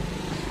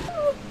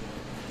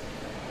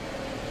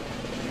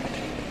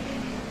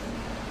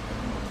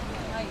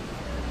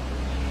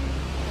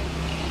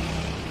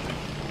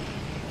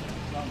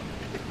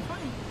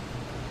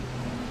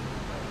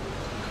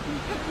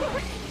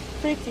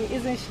 Pretty,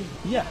 isn't she?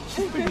 Yeah,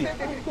 she's pretty.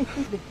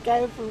 Be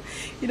careful.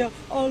 You know,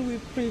 all we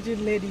pretty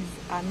ladies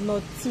are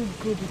not too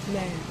good with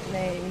men.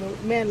 You know,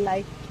 men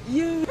like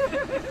you.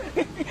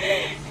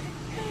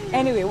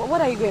 Anyway,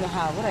 what are you going to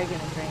have? What are you going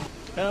to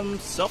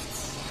drink? Soft.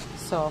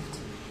 Soft.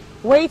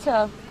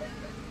 Waiter.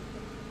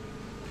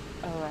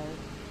 All right.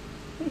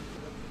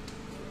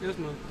 Yes,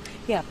 ma'am.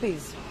 Yeah,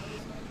 please.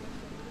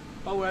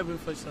 What will I bring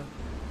first, sir?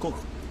 Coke.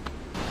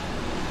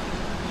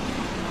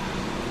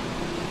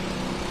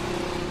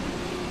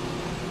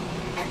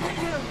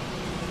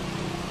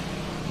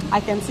 I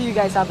can see you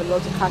guys have a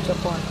lot to catch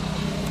up on.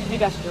 You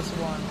guys should just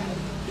run.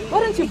 Why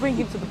don't you bring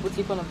him to the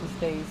boutique one of these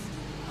days?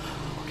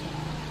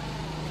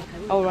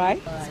 All right?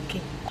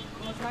 Okay.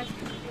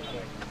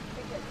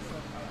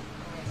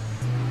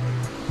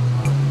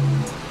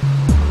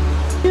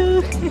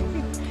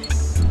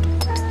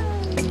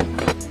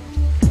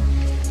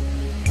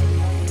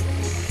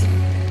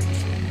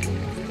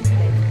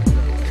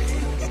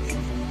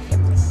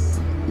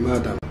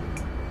 Madam,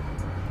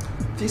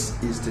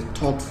 this is the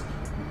third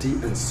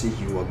D&C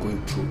you are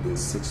going through in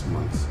 6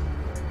 months.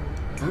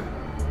 Huh?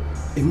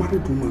 A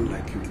married woman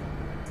like you.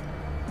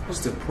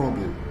 What's the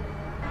problem?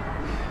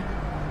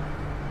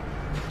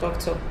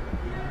 Doctor,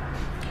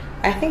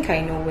 I think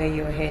I know where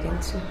you're heading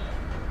to.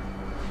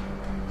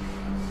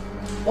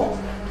 Oh?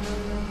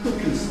 No,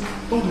 please,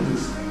 don't do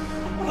this.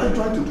 What are you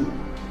trying to do?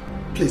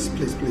 Please,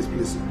 please, please,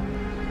 please.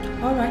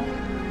 All right.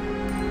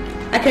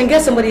 I can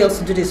get somebody else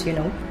to do this, you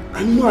know.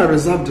 I know I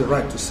reserve the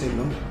right to say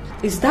no.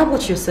 Is that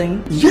what you're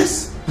saying?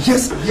 Yes,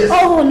 yes, yes.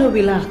 Oh, no,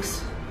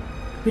 relax.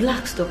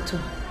 Relax, doctor.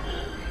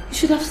 You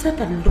should have said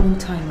that a long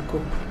time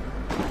ago.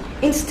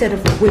 Instead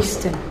of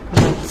wasting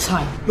my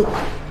time. Look,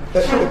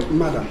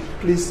 madam,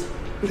 please,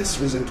 let's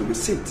reason together.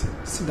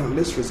 Sit down,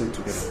 let's reason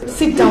together.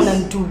 Sit down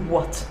and do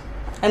what?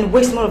 And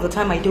waste more of the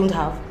time I don't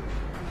have?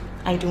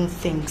 I don't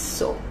think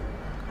so.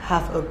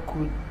 Have a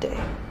good day.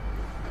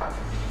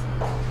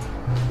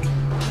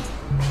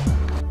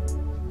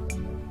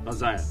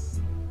 Isaiah,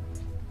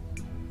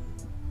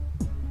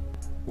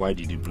 why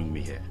did you bring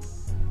me here?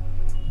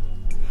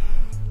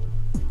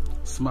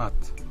 Smart.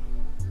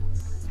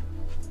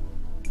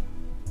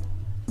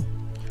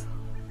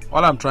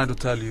 All I'm trying to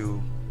tell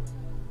you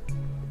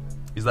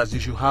is that you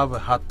should have a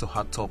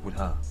heart-to-heart talk with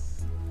her.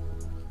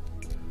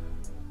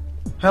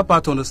 Help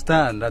her to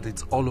understand that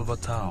it's all over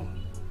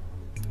town.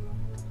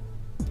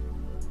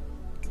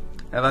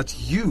 And that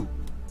you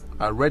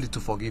are ready to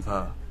forgive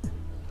her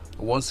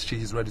once she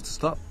is ready to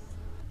stop.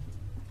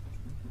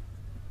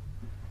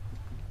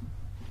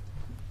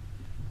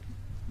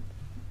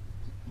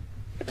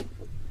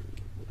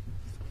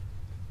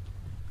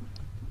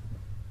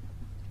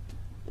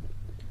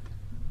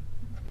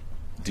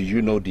 Do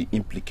you know the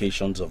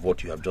implications of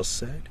what you have just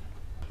said?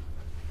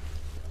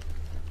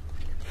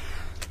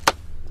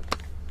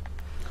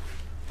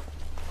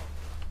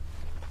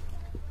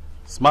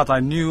 Smart,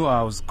 I knew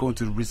I was going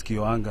to risk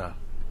your anger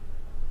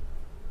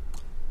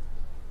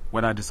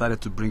when I decided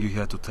to bring you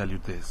here to tell you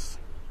this.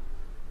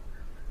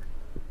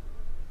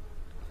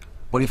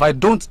 But if I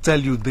don't tell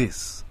you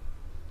this,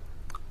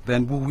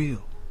 then who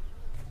will?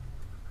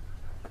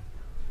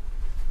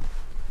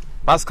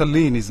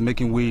 Paschaline is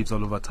making waves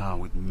all over town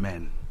with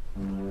men.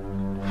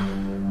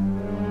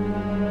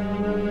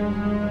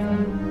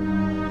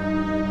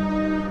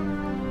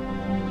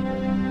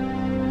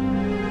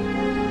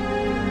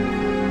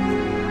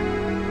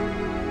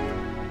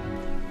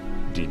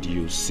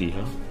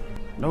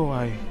 No,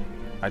 I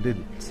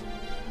didn't.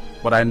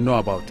 But I know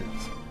about it.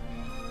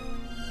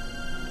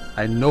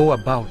 I know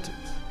about it.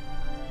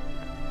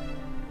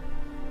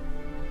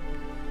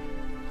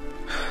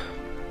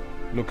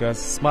 Look, as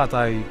smart,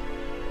 I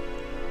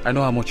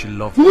know how much you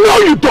love me. No,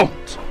 you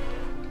don't!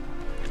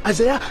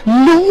 Isaiah,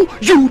 no,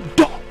 you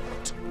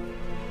don't!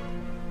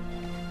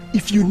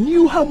 If you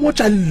knew how much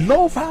I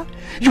love her,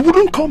 you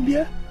wouldn't come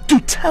here to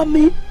tell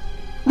me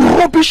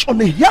rubbish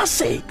on a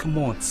hearsay. Come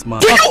on,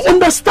 Smart. Do you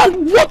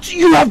understand what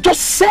you have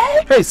just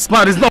said? Hey,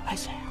 Smart is not...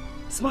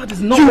 Smart is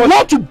not... You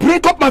want to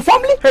break up my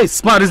family? Hey,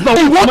 Smart is not...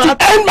 You want to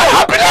end my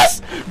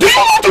happiness? Do you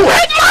want to end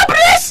my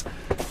happiness?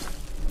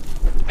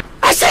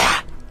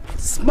 Isaiah!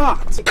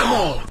 Smart, come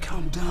on,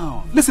 calm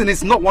down. Listen,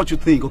 it's not what you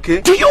think,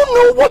 okay? Do you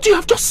know what you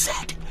have just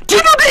said? Do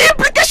you know the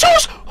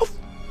implications of...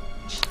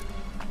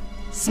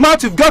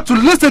 Smart, you've got to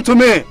listen to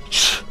me.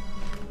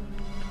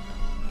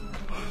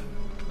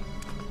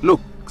 Look,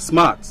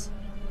 Smart,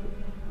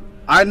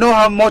 I know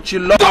how much you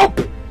love... Stop!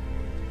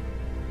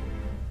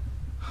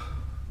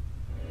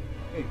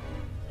 Hey.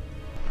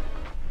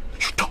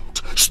 You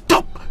don't.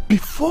 Stop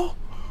before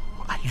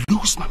I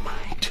lose my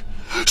mind.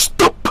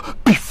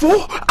 Stop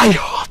before I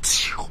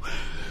hurt you.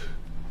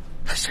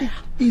 Isaiah.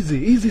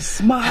 Easy,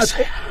 Smart.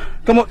 Isaiah.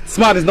 Come on,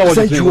 Smart is not what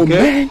you think, you were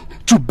okay?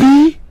 meant to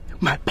be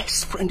my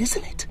best friend,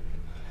 isn't it?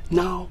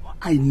 Now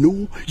I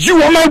know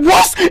you are my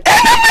worst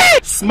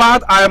enemy!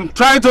 Smart, I am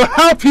trying to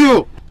help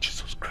you!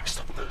 Jesus Christ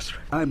of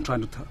Nazareth. I am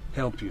trying to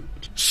help you.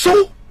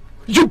 So,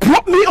 you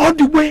brought me all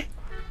the way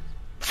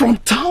from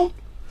town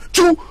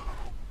to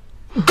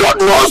God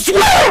knows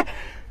where!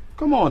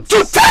 Come on,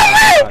 to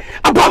tell me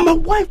about my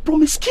wife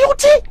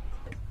promiscuity?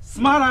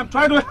 Smart, I'm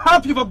trying to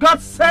help you for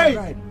God's sake!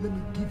 Right, let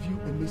me give you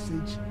a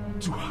message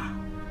to her.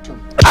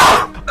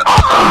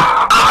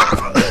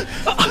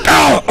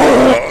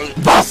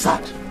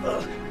 Bastard!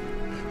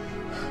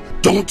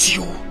 Don't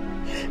you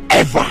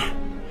ever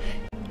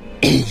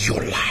in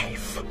your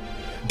life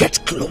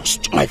get close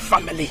to my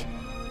family?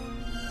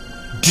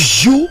 Do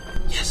you?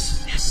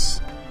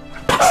 Yes.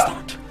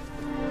 Bastard!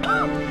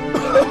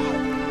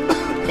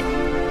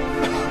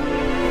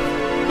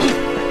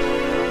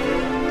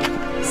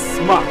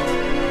 Smart!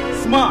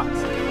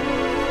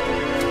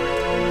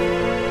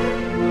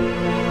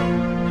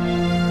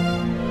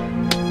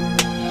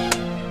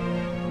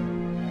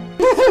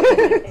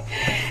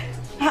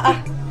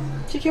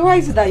 Chiki, why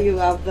is it that you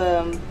have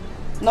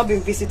not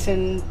been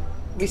visiting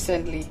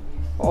recently?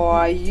 Or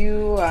are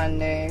you and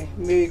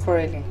Mary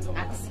quarreling?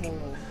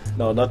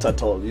 No, not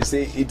at all. You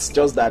see, it's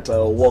just that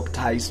work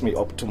ties me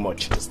up too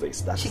much these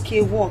days. That's...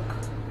 Chiki, work.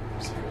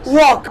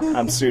 Work!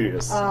 I'm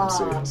serious. I'm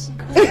serious.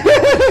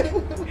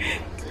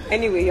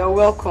 Anyway, you're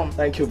welcome.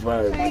 Thank you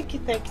very much. Thank you.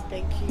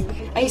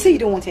 And you say you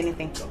don't want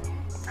anything?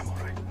 I'm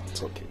alright.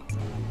 It's okay.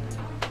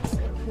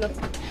 Look,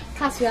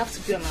 Cass, we have to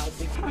be on our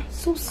way.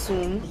 So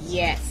soon?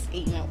 Yes,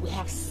 we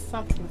have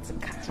something to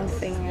catch.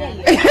 Something.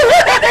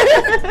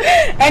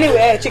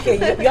 Anyway,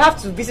 Chike, you have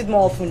to visit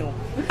more often.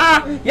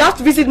 You have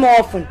to visit more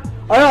often,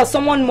 or else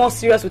someone more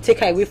serious will take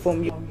her away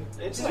from you.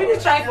 She's really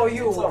trying for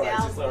you. It's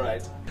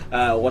alright.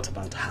 What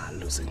about her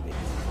losing me?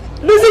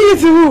 Losing you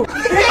to who?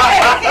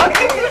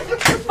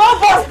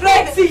 Purpose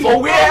plenty.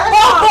 For where?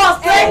 Purpose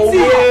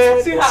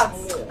plenty. Sweetheart.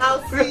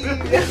 I'll see you.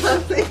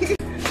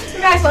 You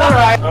guys are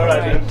alright.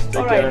 Alright then.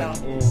 Take care. Now.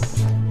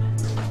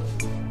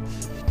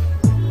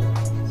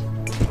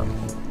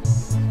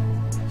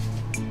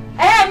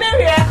 Hey,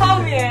 Mary,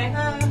 come here.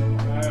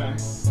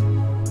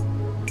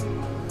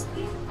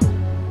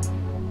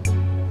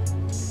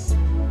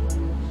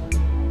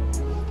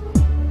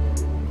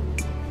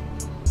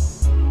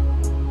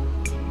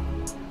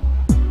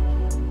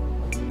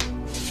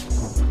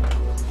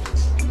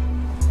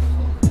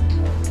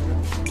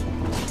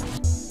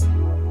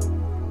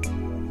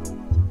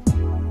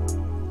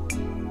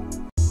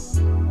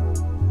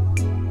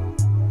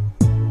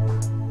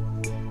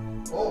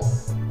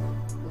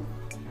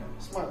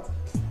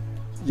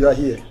 You are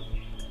here.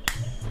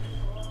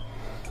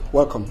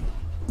 Welcome.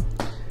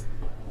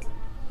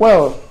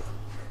 Well,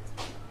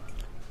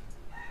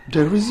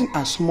 the reason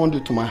I summoned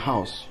you to my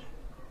house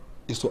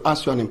is to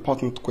ask you an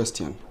important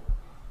question.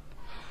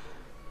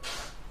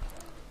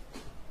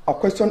 A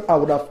question I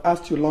would have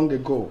asked you long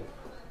ago,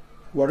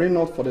 were it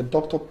not for the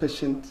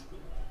doctor-patient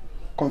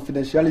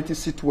confidentiality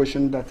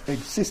situation that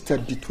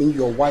existed between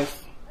your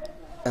wife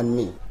and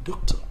me.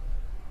 Doctor,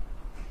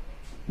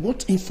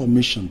 what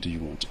information do you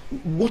want?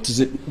 What is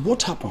it?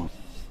 What happened?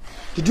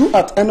 Did you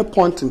at any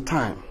point in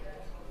time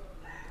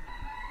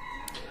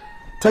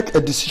take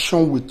a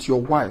decision with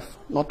your wife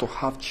not to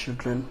have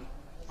children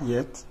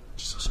yet?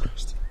 Jesus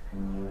Christ.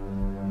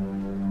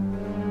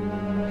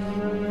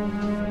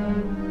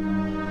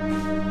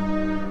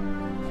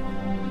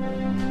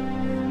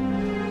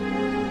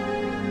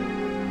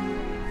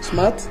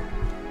 Smart?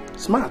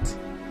 Smart.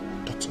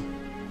 Doctor.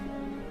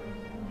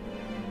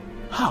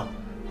 How?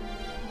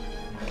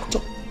 Doctor.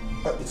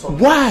 It's okay.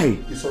 Why?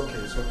 It's okay,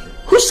 it's okay.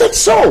 Who said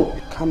so?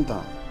 Calm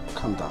down,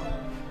 calm down.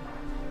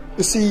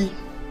 You see,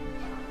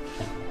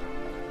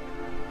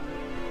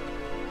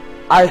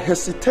 I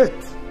hesitate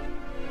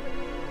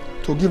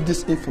to give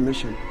this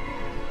information.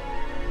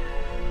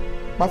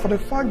 But for the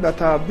fact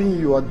that I have been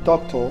your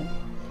doctor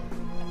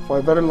for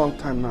a very long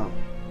time now,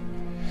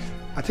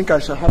 I think I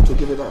shall have to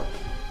give it up.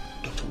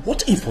 Doctor,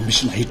 what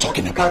information are you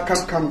talking about?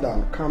 Calm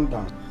down.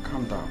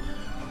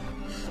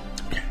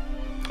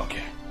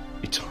 Okay.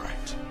 It's all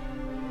right.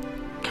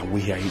 Can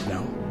we hear it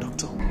now,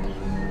 doctor?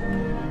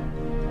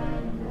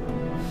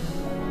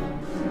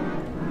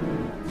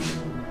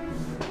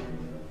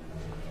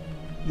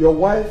 Your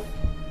wife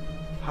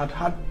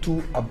had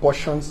 2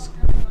 abortions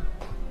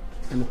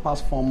in the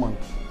past 4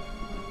 months.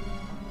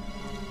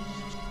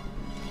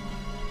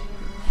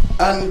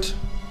 And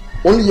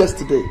only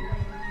yesterday,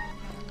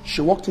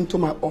 she walked into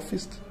my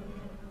office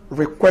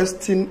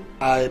requesting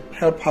I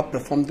help her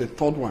perform the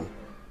 3rd one.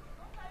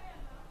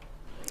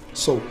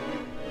 So,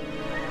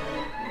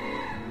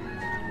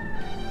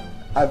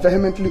 I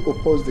vehemently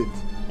opposed it.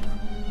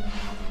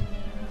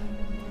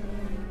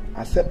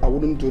 I said I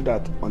wouldn't do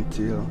that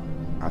until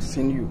I've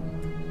seen you.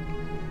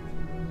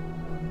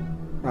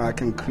 Now I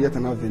can create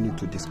an avenue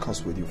to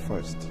discuss with you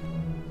first.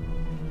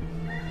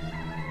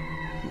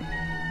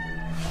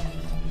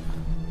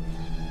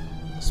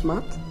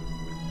 Smart?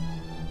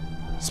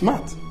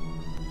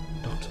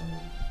 Doctor,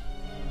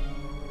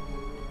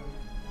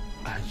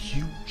 are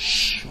you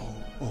sure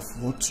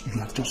of what you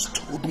have just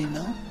told me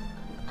now?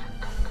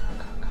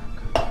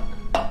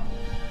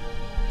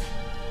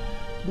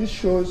 This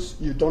shows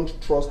you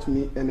don't trust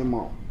me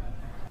anymore.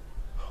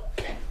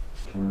 Okay.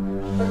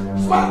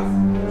 Smart!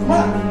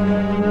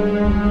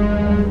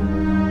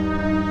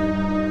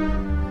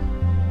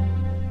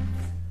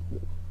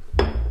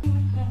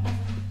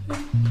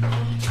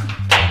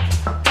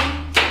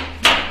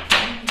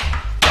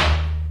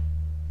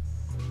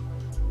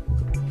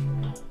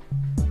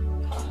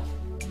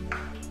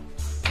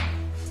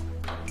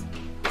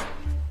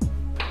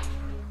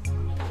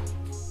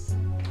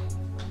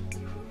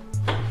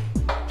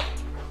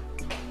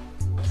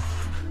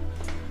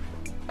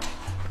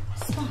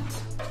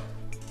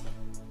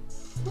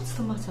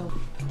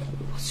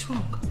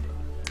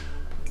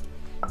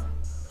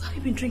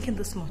 Drinking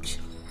this much?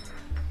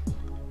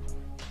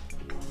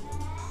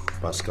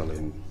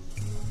 Paschaline,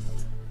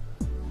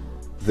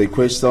 the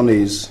question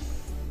is,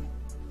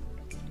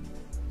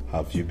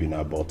 have you been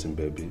aborting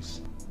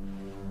babies?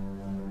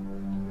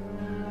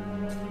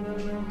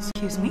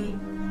 Excuse me?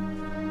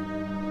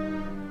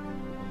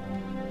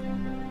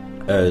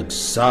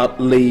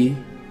 Exactly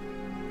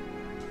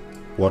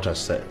what I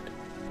said.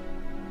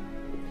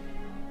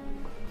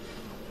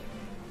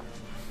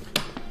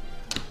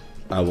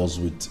 I was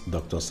with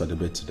Dr.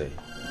 Jalade today.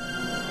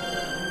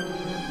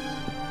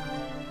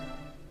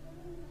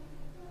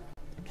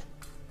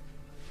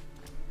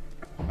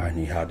 And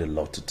he had a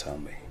lot to tell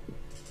me.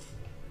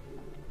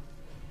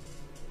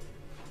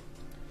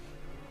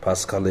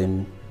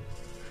 Paschaline,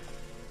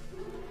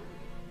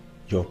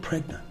 you're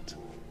pregnant.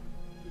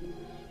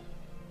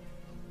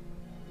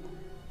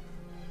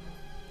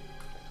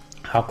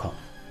 How come?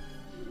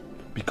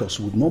 Because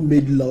we've not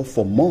made love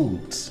for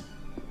months.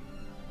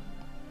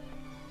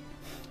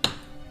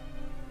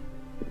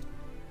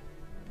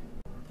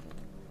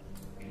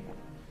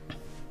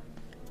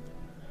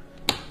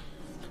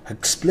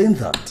 Explain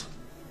that.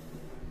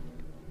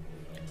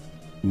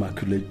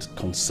 Immaculate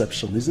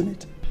conception, isn't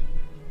it?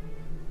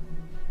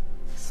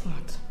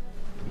 Smart.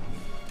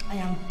 I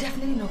am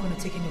definitely not going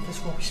to take any of this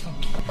rubbish from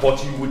you.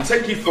 But you will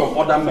take it from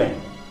other men.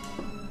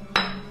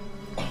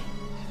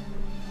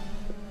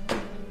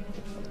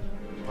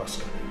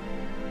 Pascal,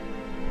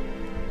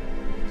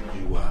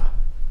 you are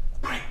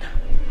pregnant.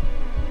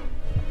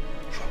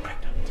 You are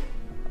pregnant.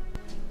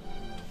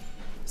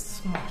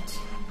 Smart.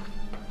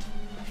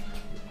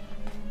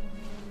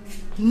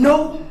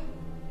 No,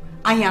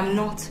 I am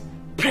not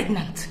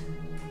pregnant.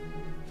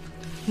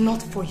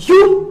 Not for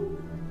you,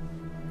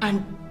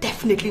 and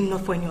definitely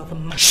not for any other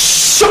man.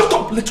 Shut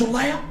up, little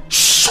liar!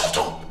 Shut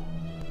up!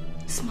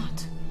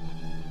 Smart.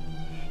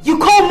 You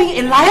call me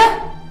a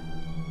liar?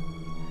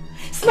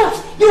 Smart,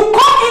 you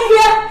come in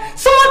here,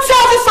 someone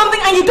tells you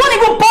something and you don't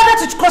even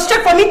bother to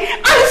cross-check for me,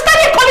 and you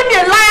started calling me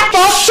a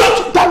liar!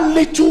 Shut that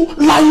little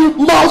lying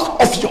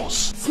mouth of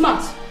yours!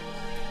 Smart,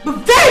 be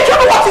very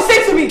careful what you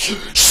say to me!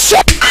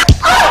 Shut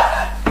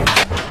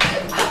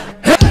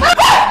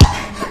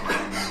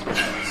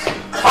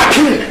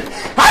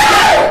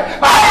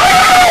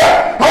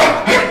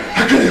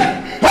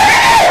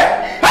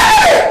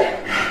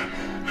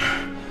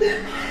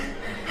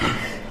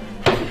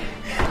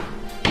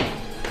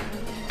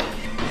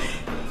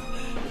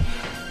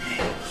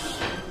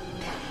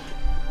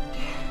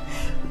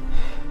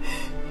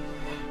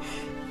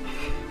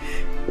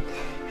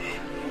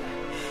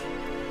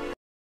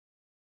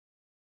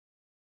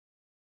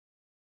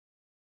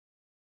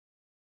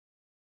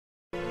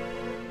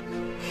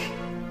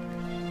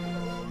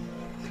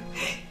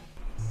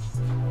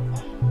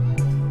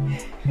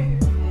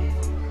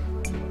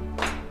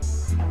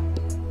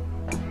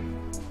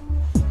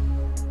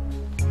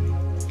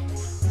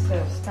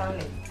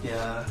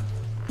Yeah.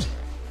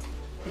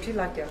 Did you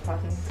like the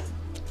apartment?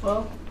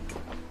 Well,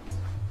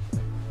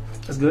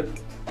 that's good.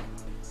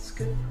 It's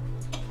good.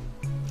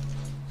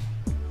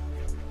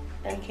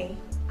 Okay.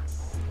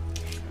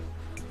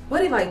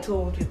 What if I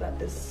told you that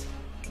this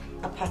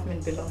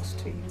apartment belongs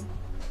to you?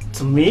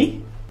 To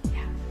me?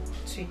 Yeah,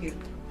 to you.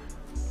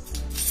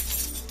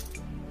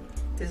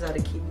 These are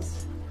the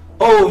keys.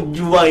 Oh,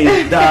 you are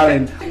a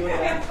darling.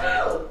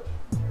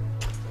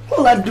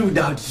 What'll I do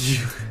without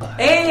you?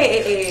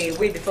 Hey,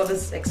 wait before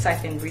this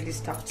excitement really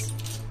starts.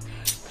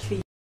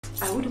 Please,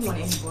 I wouldn't want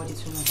anybody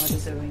to know about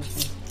this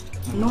arrangement.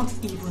 Not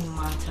even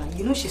Martha.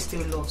 You know she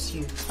still loves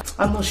you.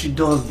 I know she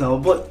does now,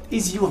 but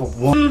is you a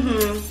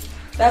woman?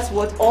 That's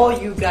what all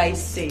you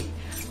guys say.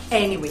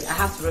 Anyway, I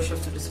have to rush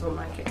off to the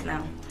supermarket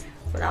now.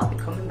 But I'll be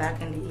coming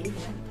back in the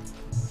evening.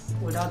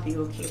 Would that be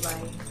okay by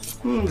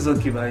you? It's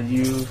okay by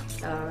you.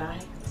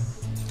 Alright.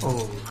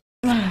 Oh.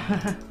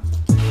 I'll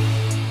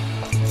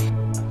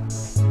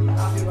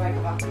be right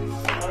back.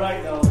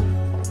 Alright now.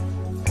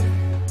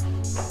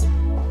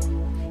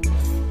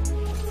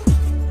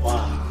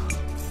 Wow.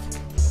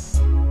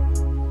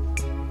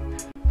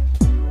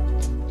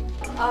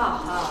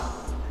 Aha,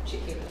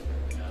 chicken.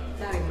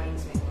 That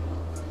reminds me.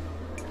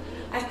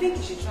 I think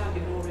you should try and be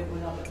more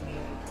regular with me.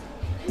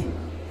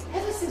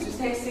 Ever since we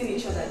started seeing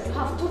each other, you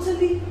have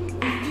totally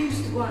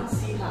refused to go and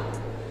see her.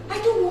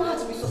 I don't want her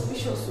to be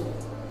suspicious. So.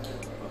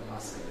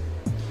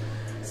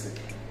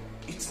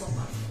 It's not my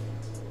fault.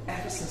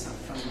 Ever since I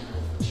found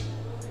out,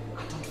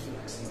 I don't feel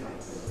like seeing her.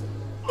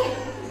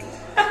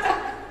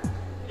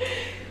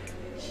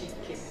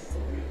 Chicken.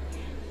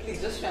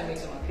 Please just try and make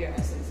some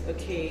appearances,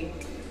 okay?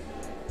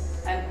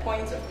 And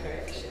point of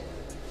correction.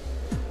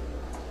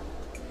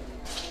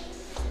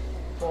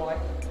 Boy,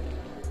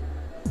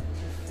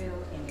 you feel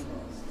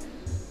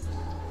engrossed.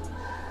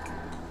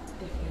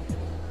 Definitely.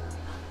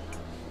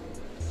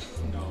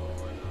 No,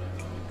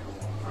 come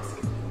on.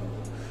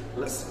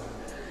 Listen,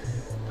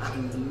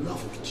 I'm in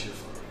love with you.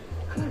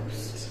 I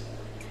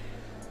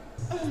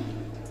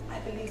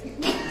believe you.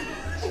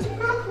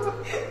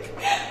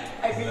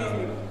 I believe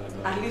you.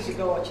 At least you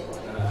go watch it.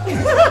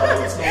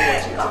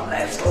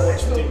 Let's go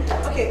watch it.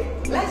 Okay,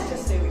 let's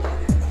just say we can.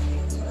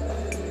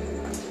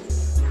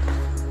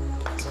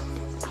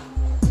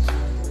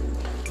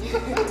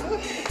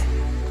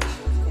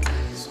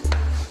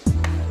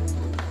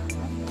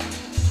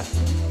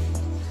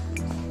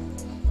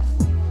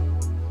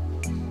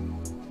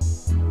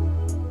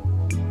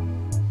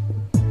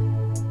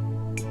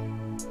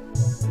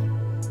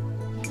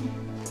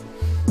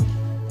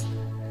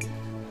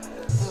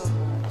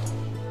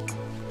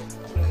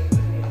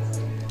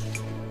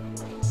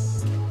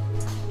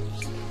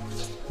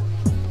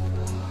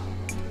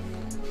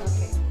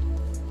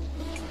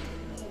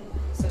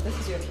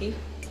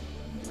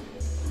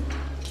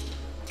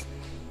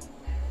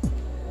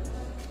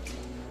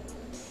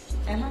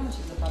 And how much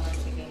is the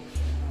balance again?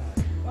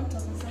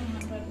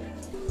 1,700.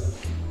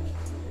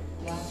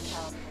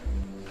 1,000.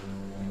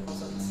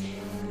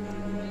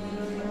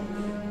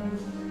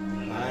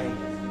 Hi.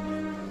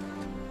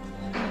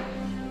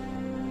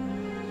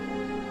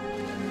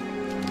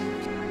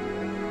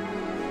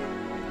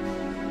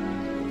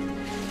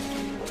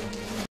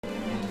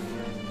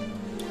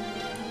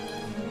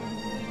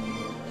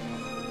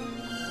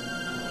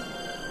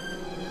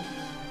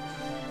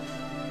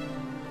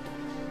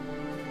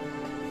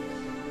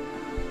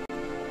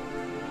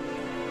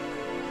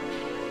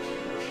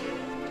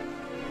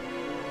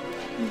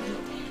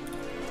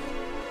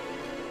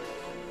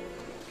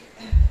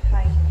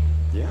 Hi.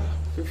 Yeah,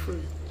 feel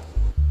free.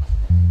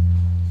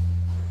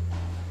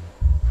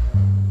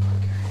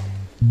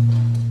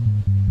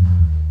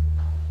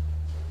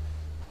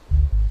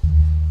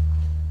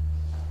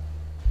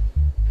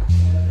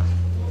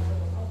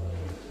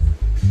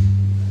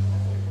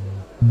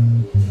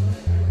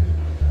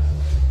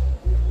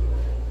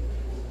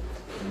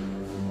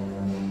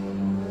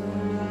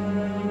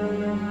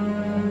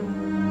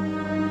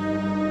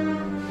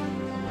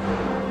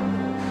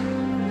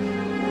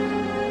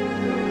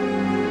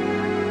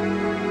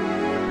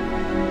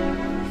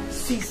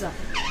 Caesar,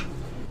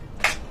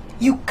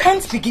 you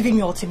can't be giving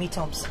me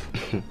ultimatums.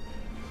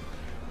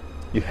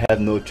 You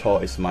have no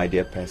choice, my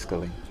dear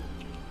Paschaline.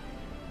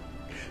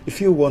 If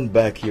you want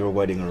back your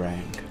wedding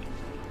ring,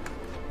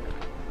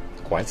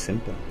 quite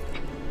simple.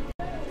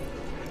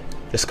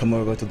 Just come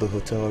over to the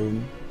hotel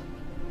room,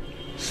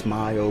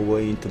 smile your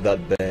way into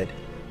that bed,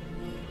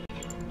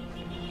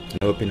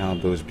 and open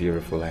out those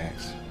beautiful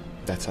eggs.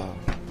 That's all.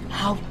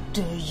 How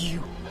dare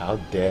you? How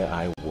dare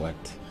I what?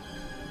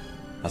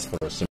 As for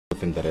a simple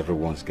thing that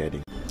everyone's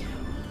getting.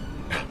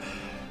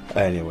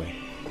 Anyway,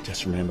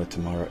 just remember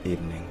tomorrow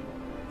evening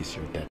is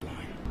your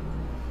deadline.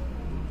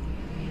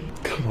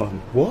 Come on,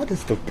 what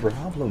is the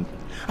problem?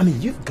 I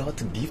mean, you've got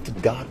to give to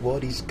God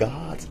what is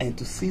God's and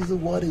to Caesar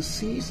what is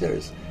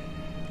Caesar's.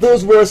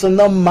 Those words are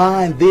not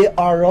mine, they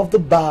are of the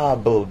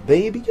Bible,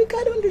 baby. You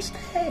gotta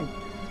understand.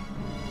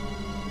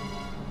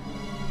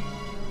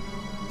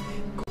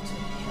 Go to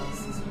hell,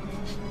 Caesar,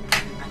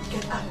 and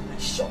get out of my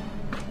shop.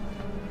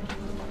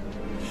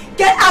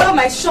 Get out of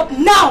my shop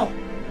now!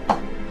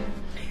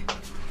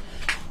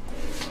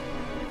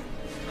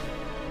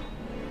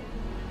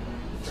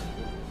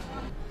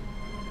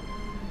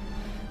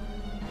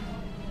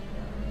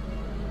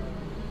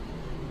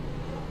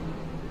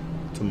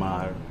 to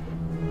marry.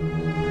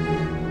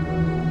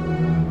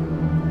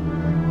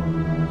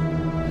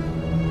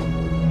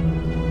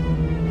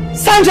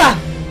 Sandra!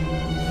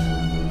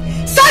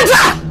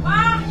 Sandra!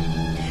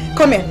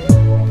 Come here.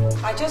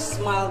 I just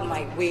smiled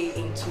my way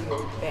into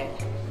your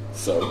bed.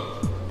 So?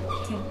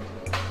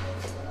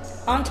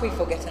 Aren't we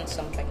forgetting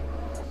something?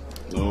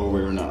 No,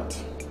 we're not.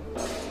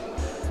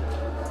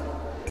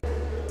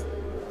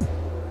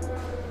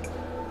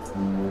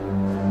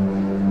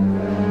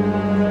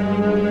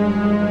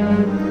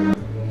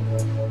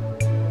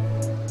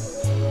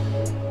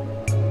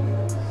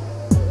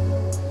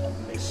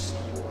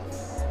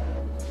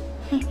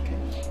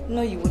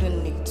 No, you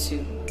wouldn't need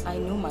to. I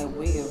know my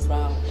way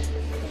around.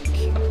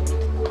 Thank you.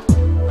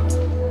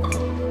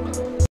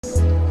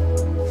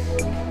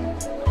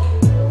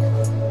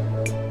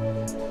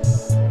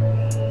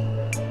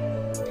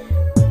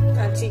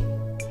 Auntie,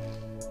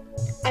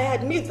 I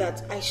admit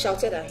that I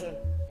shouted at him.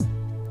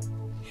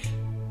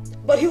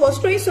 But he was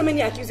throwing so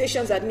many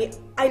accusations at me,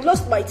 I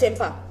lost my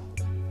temper.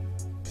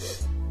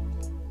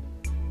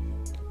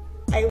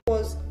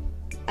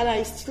 And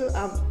I still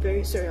am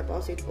very sorry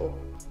about it all.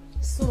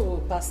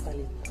 So,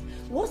 Paschaline,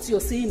 what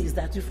you're saying is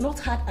that you've not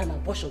had an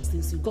abortion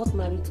since you got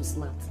married to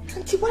Smart.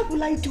 Auntie, why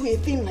would I do a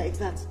thing like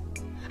that?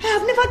 I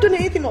have never done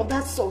anything of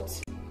that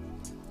sort.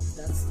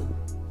 That's so.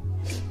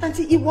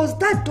 Auntie, it was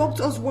that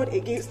doctor's word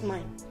against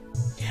mine.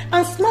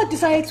 And Smart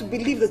decided to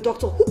believe the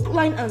doctor, hook,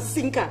 line and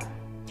sinker,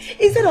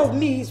 instead of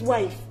me, his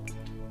wife.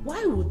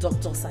 Why would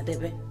Dr.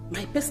 Sadebe,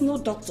 my personal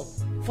doctor,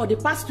 for the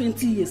past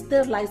 20 years,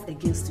 tell lies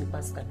against you,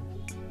 Paschaline?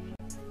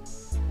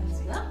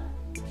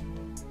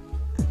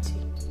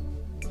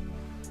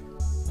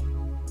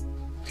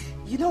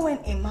 You know when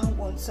a man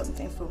wants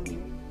something from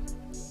you,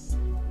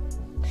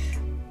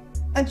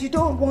 and you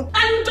don't want...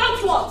 And you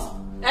don't what?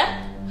 Eh?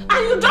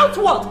 And you don't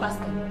what,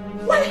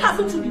 Paschaline? Why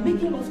haven't you been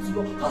making love to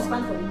your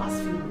husband for the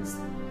past few months?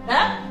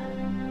 Eh?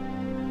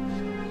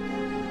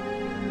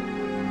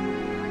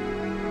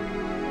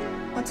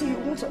 Auntie, you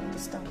won't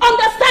understand.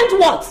 Understand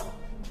what?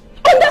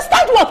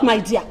 Understand what, my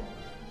dear?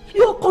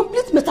 Your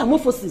complete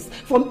metamorphosis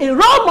from a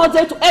role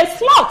model to a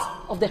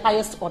slut of the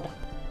highest order.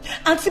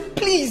 Auntie,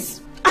 please.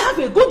 I have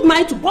a good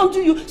mind to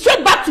bundle you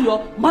straight back to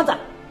your mother.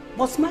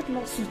 But Smart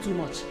loves you too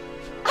much.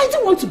 I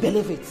don't want to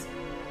believe it.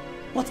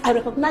 But I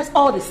recognize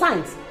all the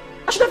signs.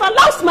 I should have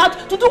allowed Smart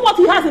to do what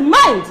he has in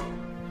mind.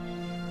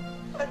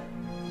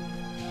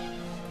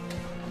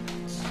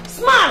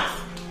 Smart!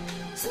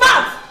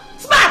 Smart!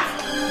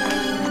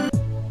 Smart!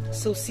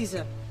 So,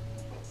 Caesar,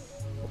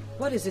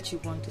 what is it you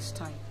want this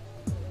time?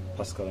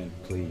 Paschaline,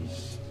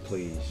 please,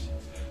 please.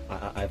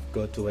 I've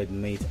got to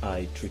admit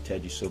I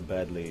treated you so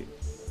badly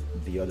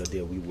the other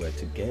day we were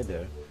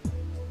together.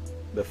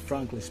 But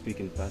frankly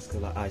speaking,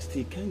 Pascal, I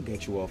still can't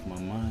get you off my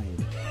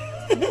mind.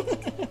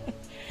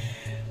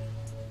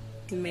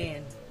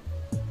 Man,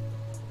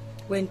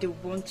 when they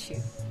want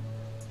you,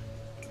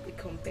 they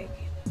come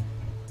begging.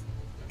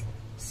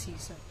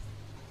 Caesar,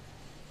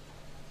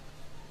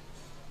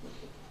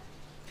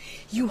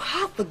 you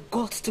have the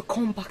guts to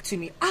come back to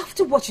me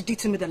after what you did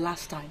to me the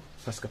last time.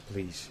 Pascal,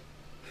 please.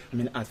 I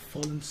mean, I've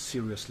fallen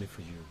seriously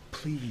for you.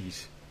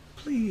 Please,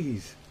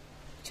 please.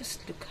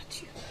 Just look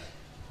at you.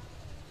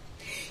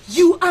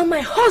 You are my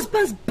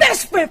husband's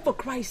best friend, for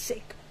Christ's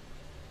sake.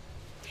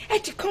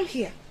 And you come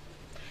here,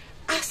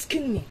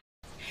 asking me,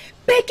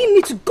 begging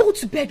me to go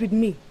to bed with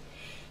me.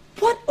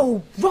 What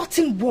a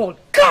rotten world.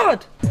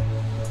 God!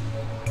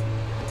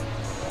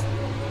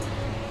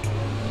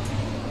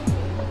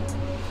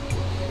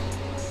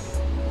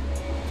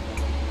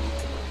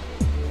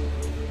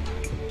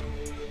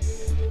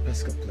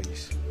 Pascal,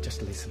 please,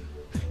 just listen.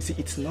 See,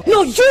 it's not...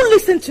 No, you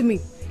listen to me.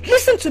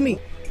 Listen to me.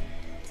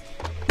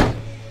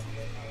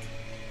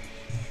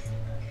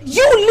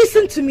 You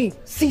listen to me,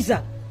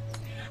 Caesar.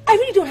 I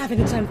really don't have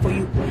any time for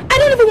you. I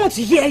don't even want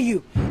to hear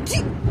you.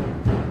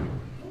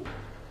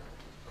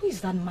 Who is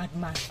that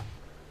madman?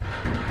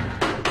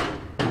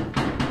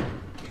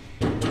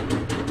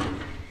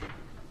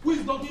 Who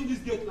is knocking this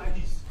gate like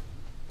this?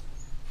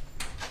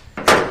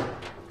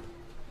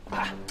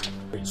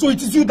 So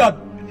it is you that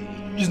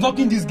is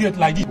knocking this gate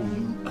like this?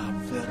 You are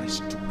very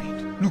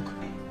stupid. Look.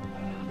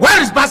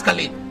 Where is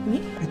Paschaline?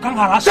 You can't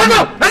harass me. Shut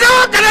up!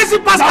 Can I see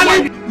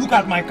Paschaline? Look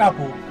at my cap.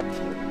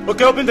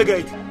 Okay, open the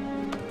gate.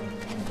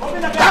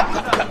 Open the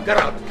gate. Get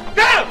out.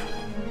 Get out!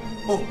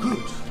 Oh,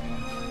 good.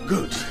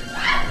 Good.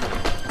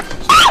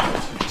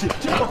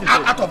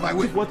 Out of my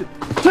way.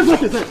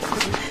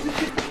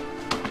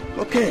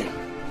 Okay.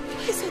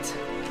 What is it?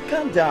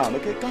 Calm down,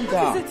 okay? Calm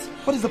down. What is it?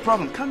 What is the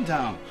problem? Calm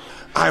down.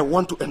 I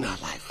want to end her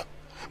life.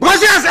 Because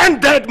she has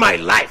ended my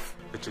life.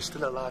 But you're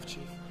still alive,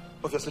 Chief.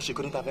 Obviously, she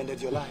couldn't have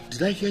ended your life.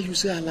 Did I hear you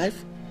say alive?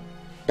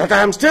 That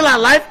I am still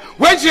alive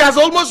when she has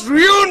almost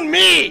ruined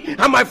me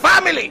and my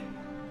family.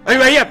 And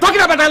you are here talking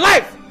about her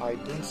life. I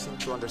don't seem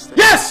to understand.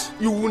 Yes!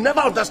 You will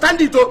never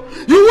understand it, though.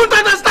 You won't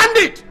understand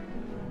it.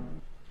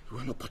 You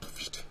are not part of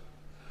it.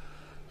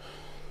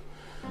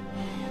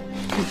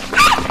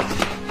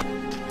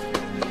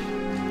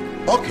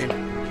 Okay.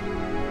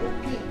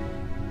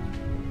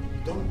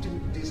 Don't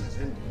think this has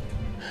ended.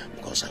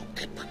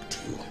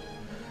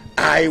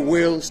 I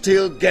will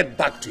still get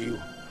back to you.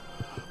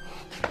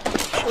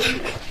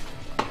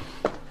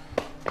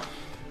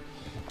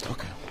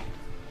 Okay.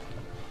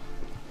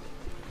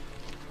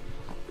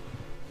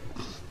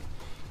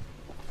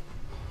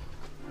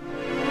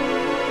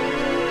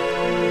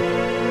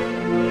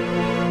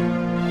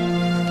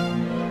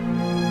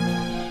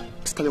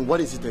 Pascaline,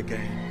 what is it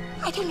again?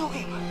 I don't know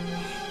him.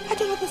 I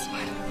don't know this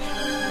man.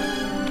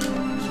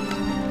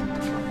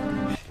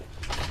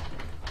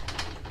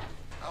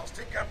 I'll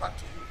still get back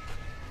to you.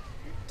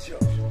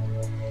 Idiot.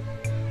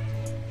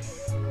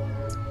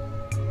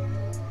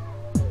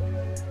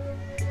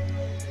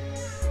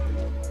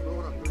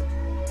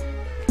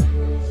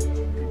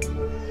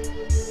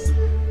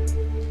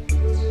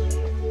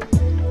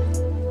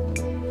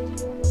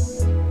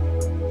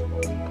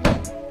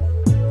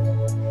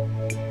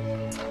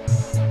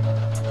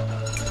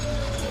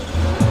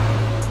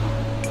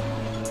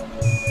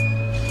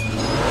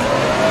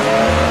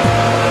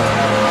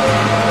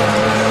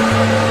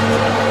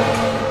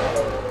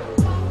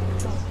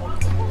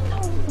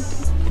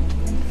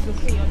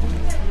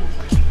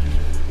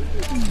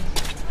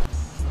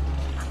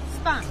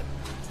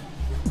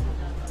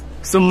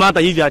 So matter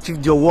if you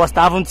achieved your worst,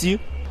 haven't you?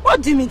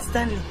 What do you mean,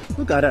 Stanley?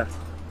 Look at that.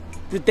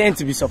 Pretend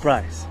to be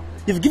surprised.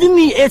 You've given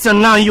me 8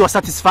 and now you are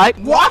satisfied?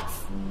 What?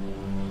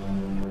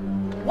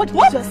 What?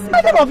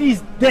 Neither of you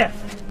is deaf.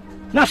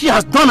 Now she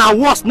has done her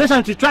worst. Next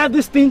time to try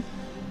this thing,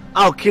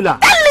 I'll kill her.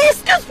 Stanley,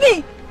 excuse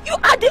me! You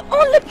are the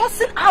only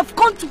person I've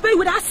gone to bed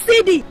with that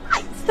Sadie.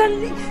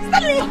 Stanley,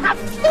 you have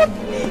failed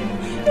me.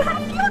 You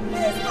have failed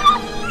me,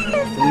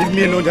 Stanley. Leave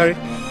me alone, Jerry.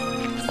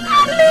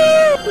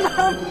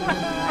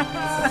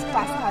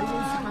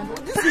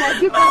 This must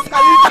be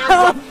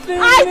Pascaline.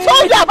 I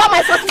told you about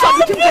my success of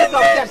the children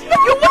of them.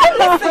 You won't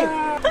listen.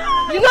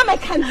 You know I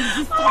can't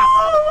resist her. Oh,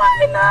 why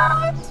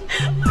not?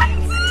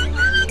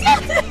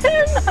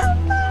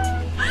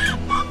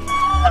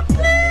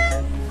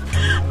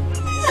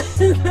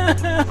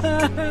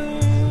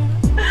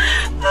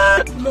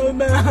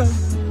 Mama.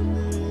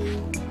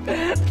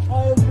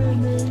 I'll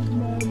finish,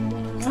 Mama.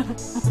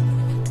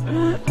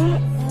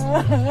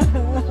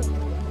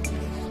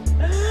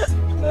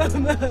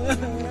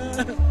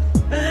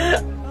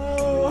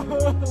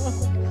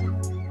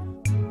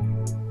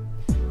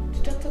 The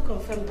doctor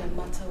confirmed that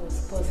matter was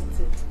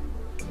positive.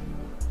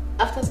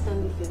 After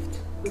Stanley left,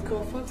 we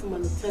confirmed from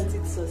an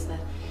authentic source that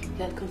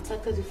he had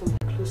contacted you from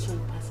a close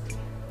friend, Paschaline.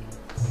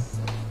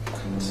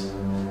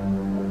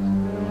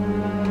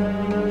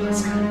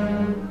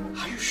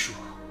 Are you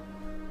sure?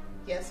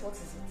 Yes, what is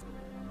it?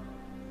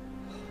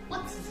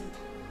 What is it?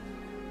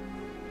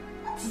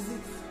 What is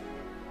it?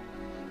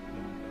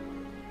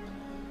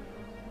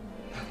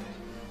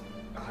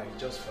 I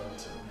just felt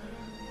it.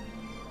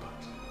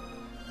 But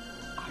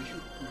are you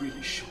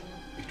really sure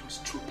it was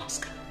true,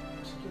 Pascal?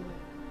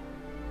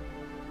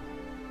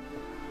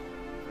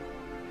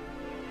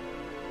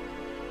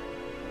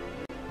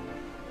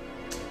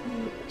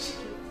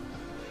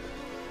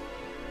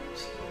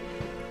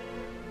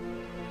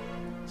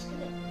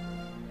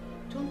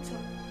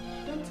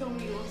 Don't tell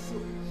me you also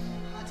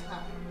had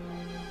her.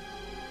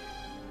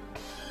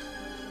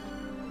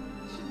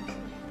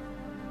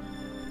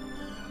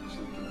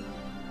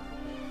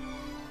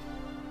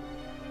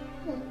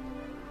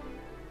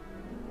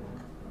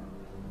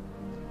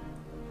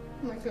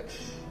 Oh my God.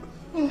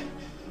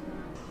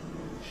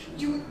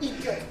 You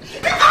idiot.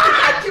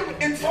 You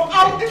insult.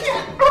 I'll kill you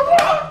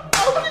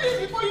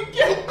before you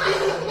kill me.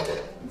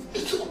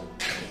 It's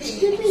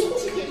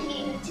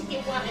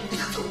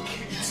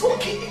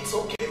okay. It's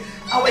okay.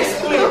 I'll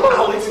explain.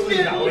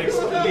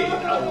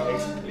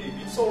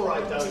 It's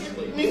alright. I'll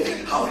explain.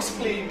 I'll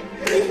explain.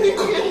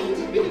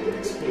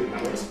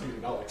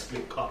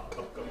 Come.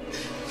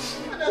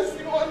 What does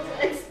he want to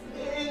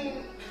explain?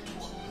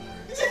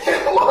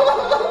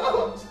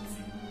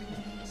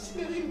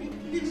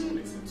 Please,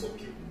 it's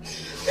okay.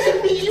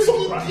 You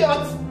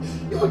idiot!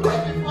 You're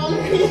dying for me!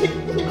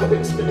 I'll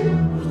explain.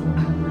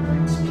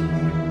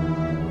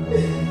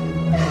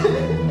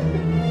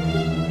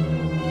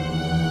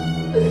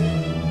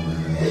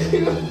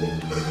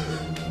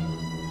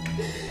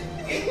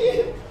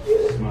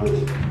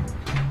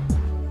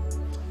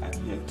 I'm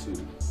here to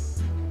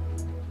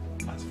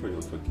ask for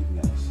your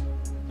forgiveness.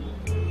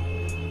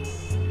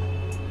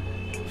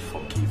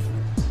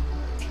 Forgiveness.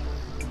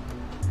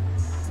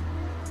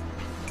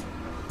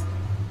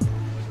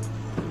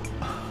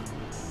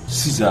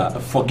 Caesar,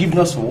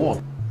 forgiveness for what?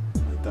 The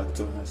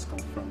doctor has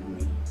confirmed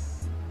me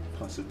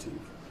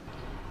positive.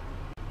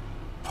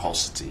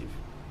 Positive?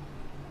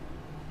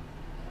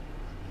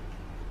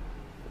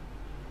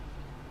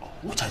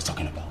 What are you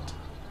talking about?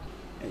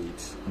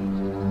 AIDS.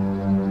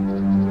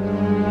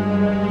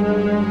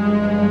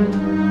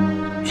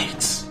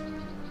 AIDS?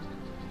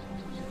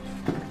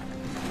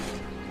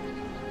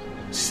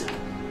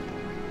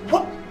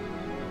 What?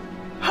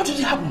 How did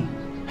it happen?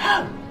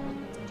 How?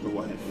 Your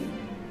wife,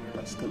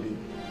 Pascaline.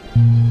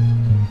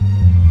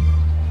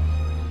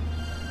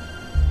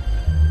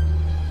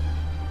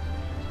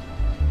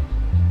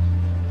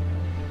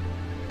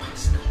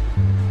 Pascaline.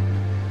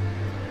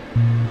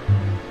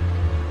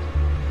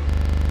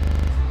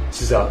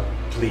 Caesar,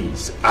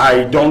 please,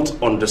 I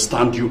don't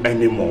understand you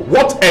anymore.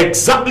 What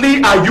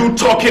exactly are you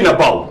talking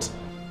about?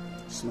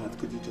 Smart,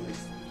 could you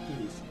just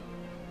please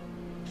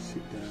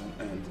sit down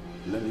and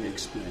let me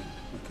explain,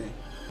 okay?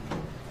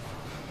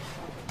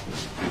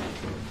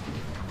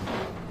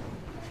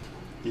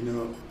 You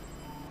know,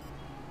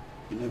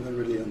 you never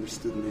really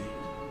understood me.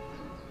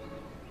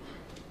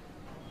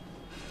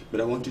 But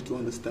I want you to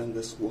understand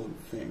this one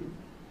thing.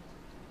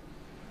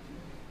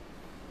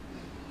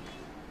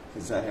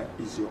 Isaiah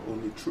is your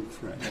only true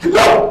friend.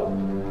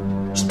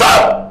 No!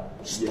 Stop!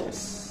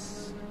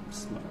 Yes,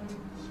 Smart,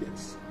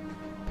 yes.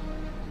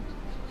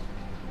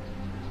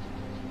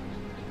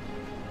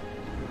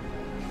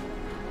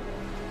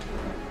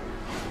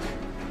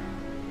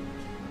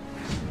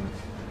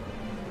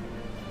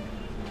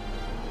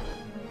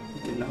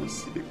 You can now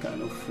see the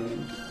kind of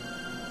friend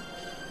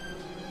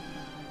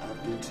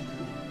I've been to you.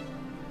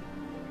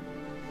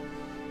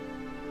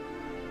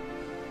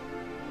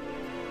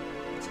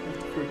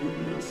 Forgive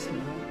me,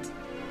 Smart.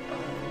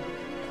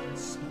 I'm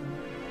sorry.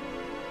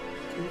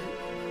 Okay?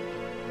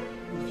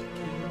 If you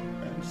can,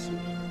 I'm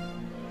sorry.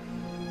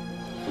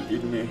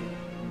 Forgive me.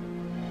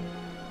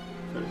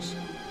 Very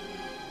sorry.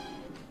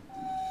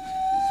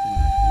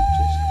 Smart, you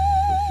just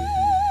forgive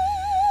me.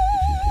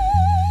 If you can.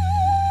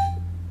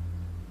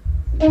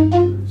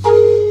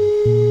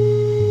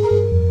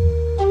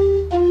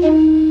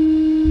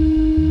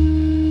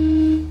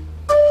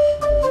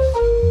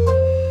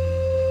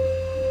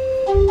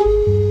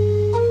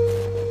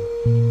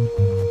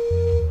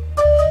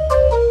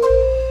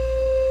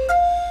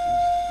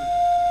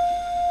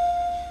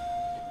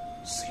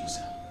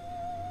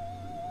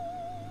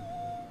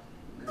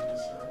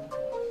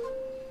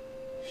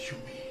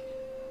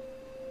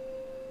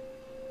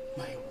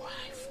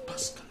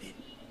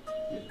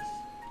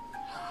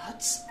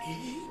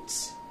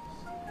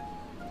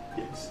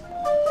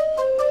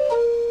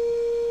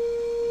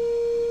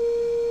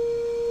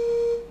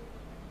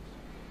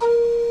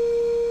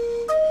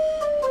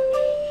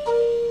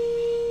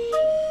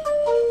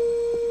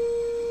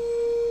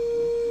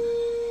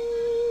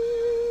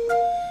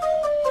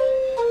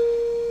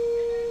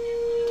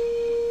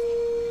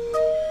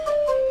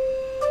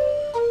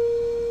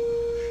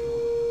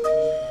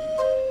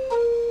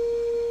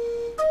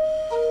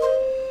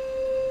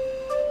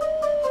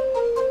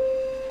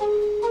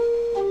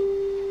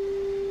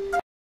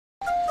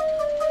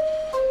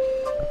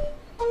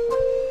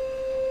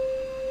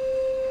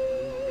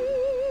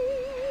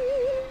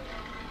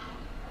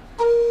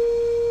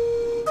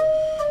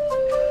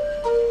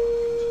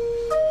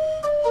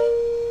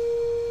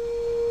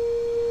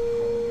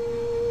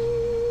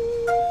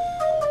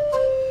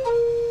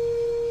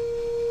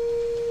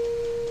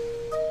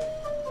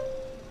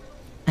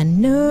 I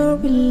know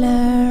we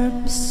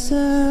love so.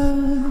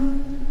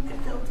 I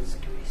felt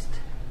disgraced.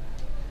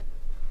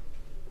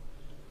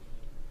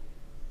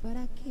 But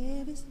I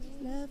gave his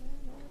love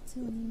to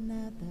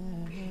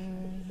another.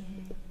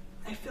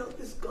 I felt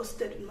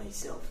disgusted with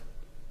myself.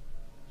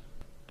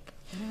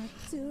 And I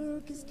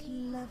took his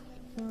love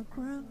for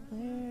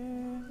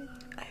granted.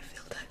 I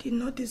felt I did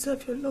not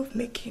deserve your love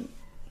making.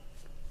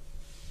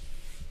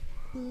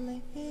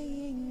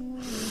 Playing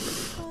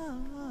with heart.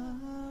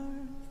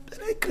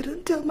 But I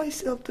couldn't tell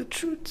myself the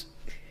truth.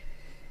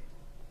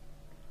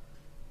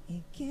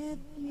 He gave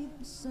me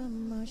so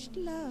much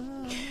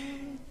love.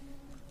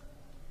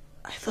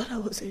 I thought I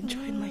was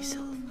enjoying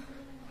myself.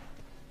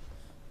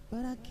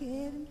 But I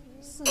gave him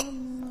so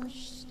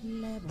much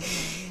love.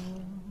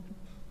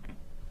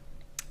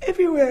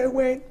 Everywhere I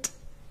went,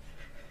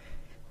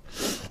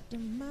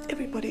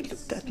 everybody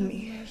looked at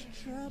me.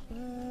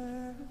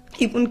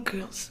 Even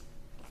girls.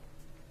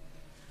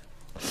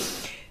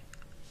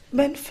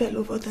 Men fell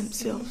over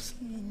themselves,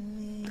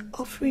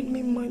 offering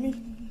me money,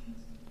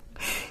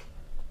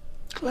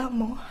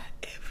 glamour,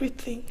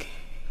 everything.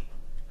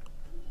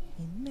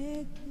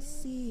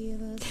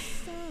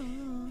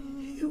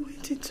 You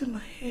went into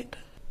my head.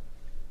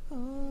 I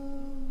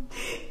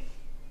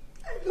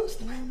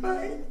lost my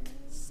mind.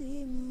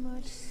 See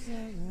much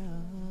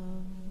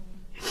sorrow.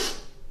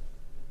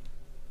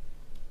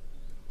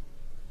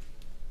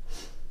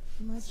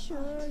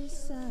 Mature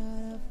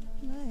side of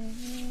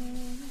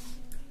life.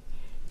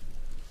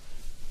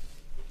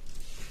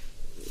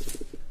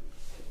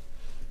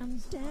 I'm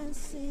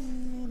dancing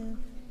in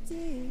a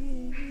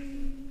daze.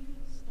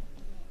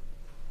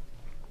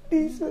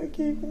 Please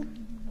forgive me.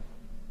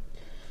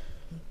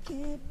 You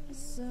kept me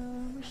so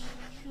much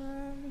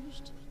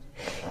trust.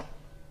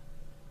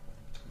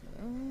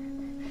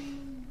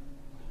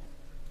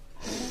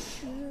 But I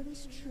feel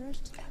this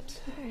trust. I'm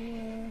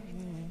sorry.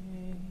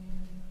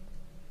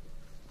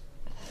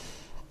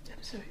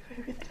 I'm sorry for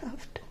everything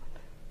I've done.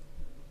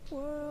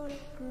 World of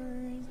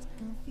great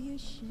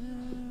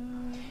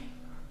confusion.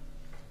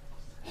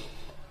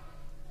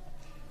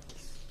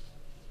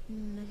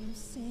 And I'm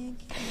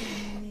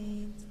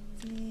sinking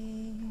into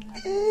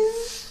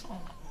this.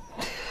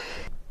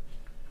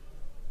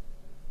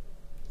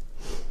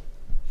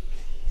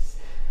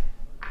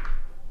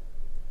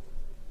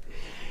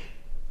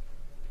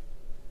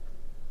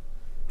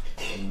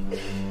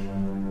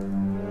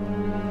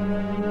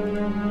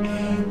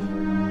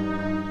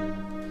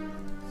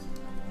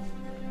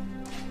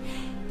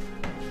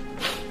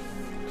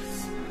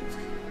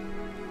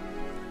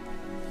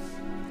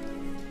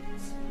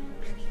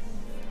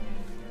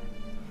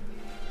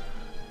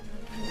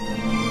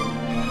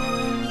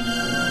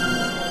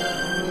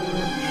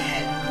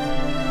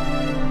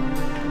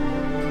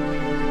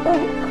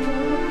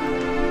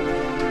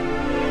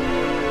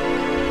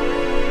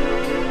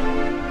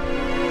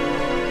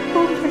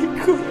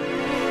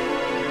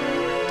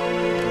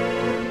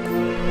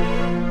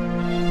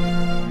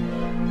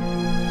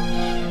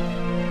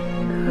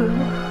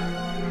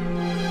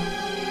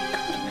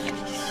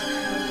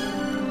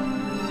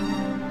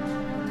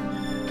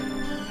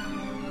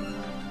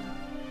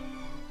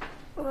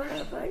 What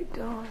have I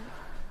done?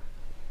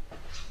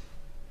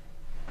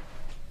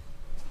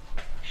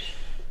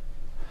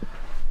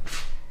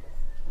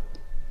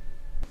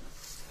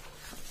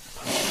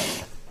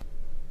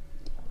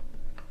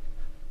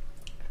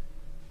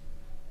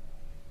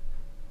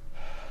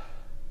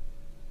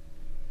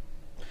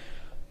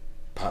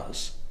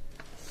 Pause.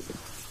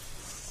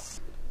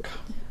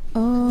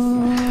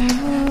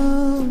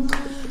 Oh,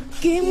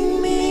 give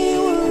me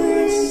one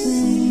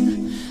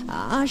reason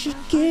I should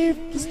give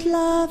this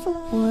love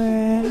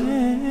away.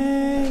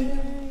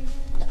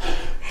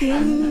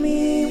 Give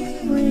me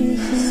one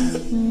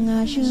reason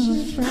I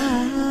should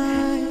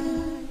fly.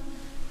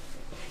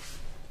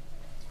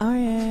 Oh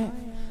yeah.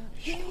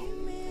 You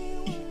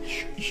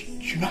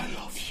know I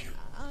love you.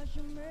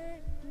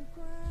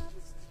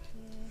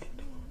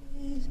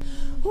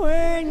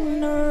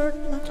 When earth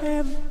like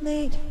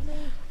heavenly,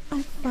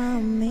 I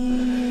found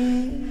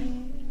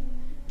me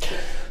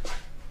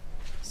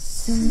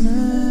so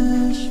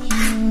much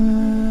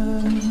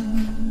more.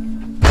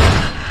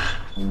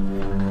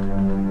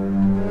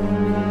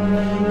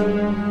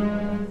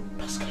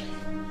 Paschaline.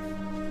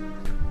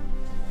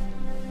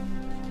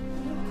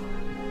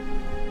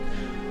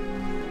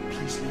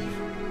 Please leave.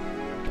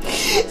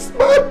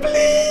 Smile,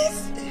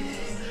 please.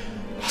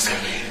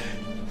 Paschaline.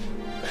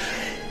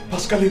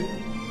 Paschaline.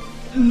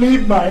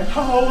 Leave my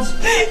house.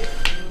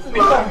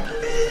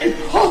 It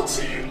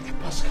hurts you.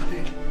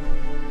 Paschaline,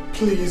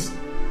 please.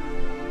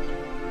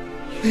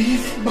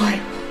 Leave my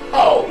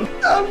house.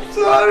 I'm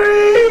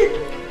sorry.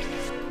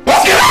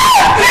 Paschaline,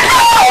 leave my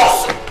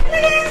house.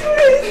 Please,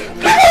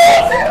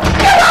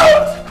 get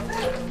out.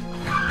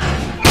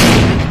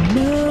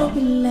 No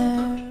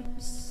love,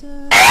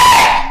 sir.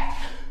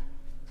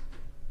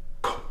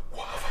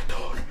 What have I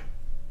done?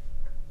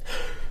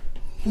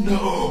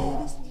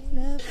 No.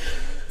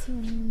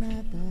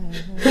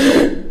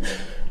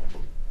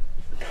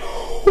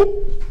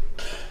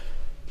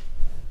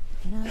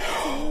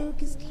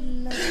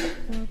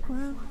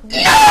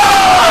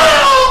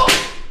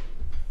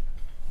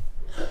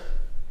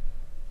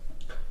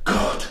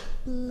 God.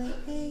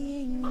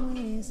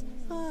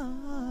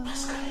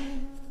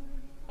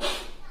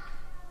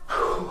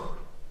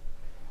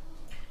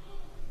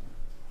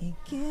 It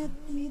gave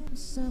me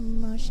so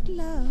much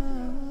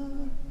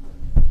love.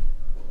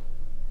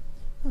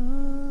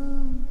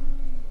 Oh,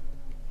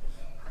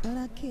 but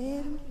I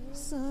gave him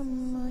so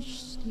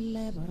much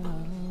labor.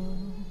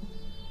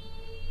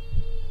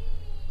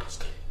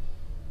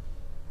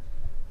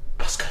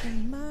 Paschaline. My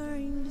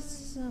mind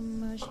is so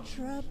much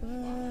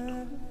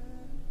trouble.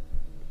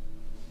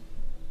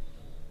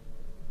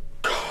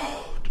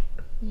 God.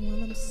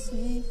 When I'm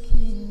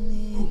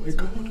sinking Oh my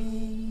God.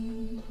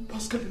 in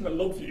Paschaline, I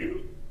love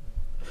you.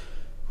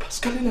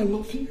 Paschaline, I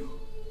love you.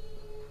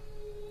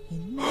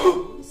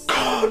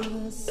 God.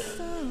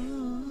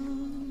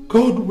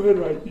 God,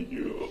 where are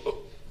you?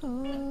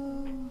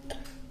 God!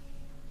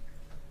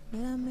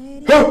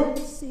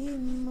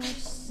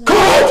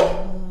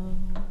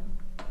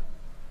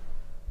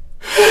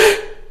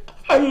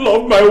 I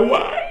love my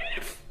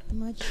wife.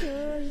 My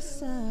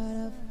choice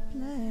out of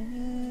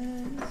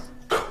place.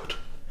 God.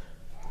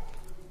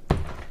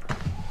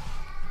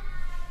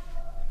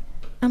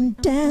 I'm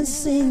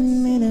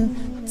dancing melodies.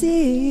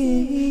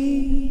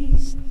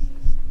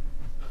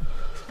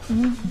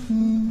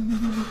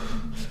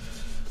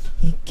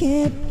 It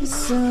can't be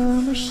so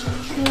much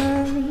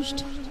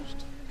trust.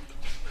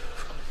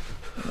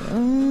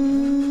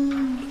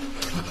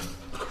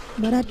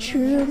 But I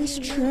truly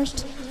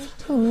trust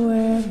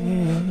away.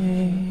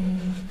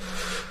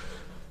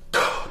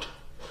 God.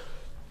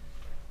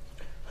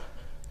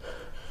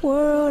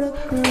 World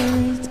of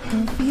great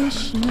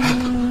confusion.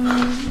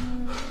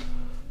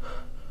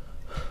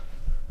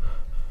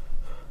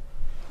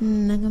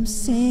 Like I'm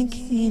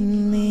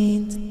sinking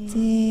into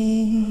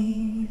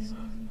tears.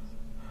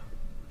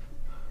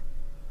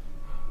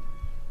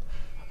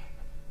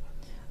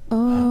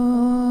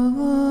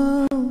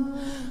 Oh,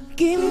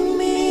 give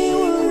me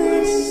one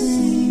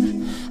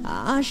reason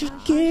I should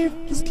give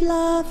this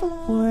love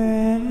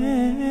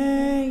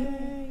away.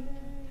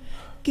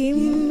 Give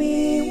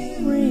me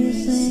one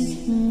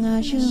reason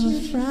I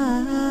should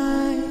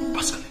fly.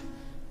 Paschaline.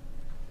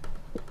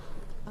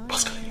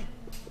 Paschaline.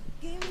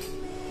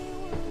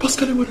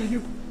 Paschaline, where are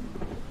you?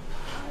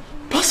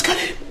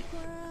 Paschaline.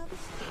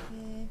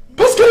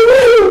 Paschaline, where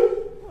are you?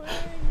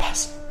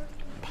 Pass,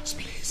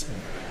 please.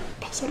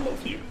 Pass, I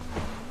love you.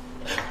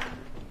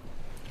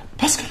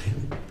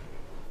 Paschaline.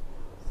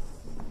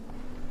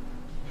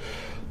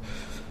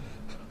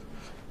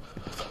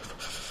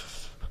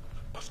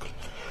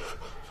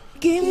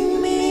 Give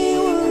me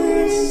one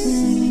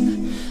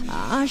reason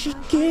I should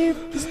give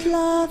this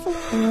love away.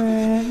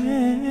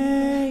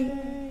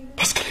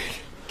 Paschaline.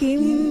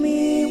 Give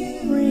me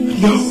a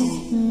ring.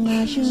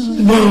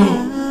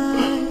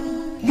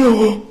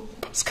 No,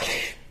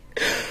 Paschaline.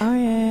 Oh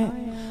yeah.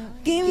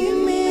 Give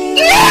me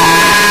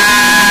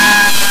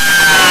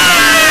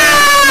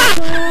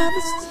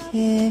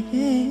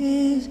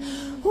tears.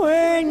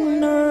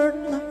 When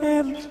earth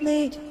heaven's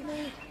late,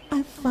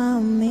 I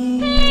found me.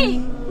 Hey,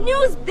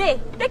 Newsday.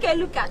 Take a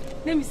look at.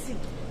 Let me see.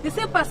 They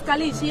say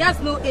Paschaline, she has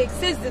no egg,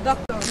 says the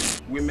doctor.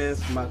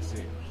 Women's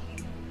magazine.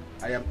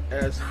 I am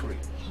heirs free.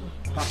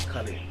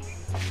 Paschaline.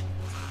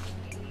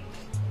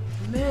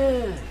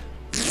 Man,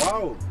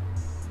 wow.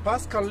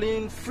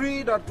 Paschaline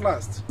freed at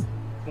last.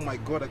 Oh my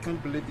God, I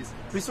can't believe this.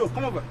 Rizzo,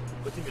 come over.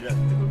 Take a look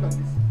at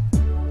this.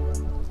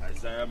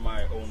 Isaiah,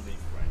 my only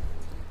friend.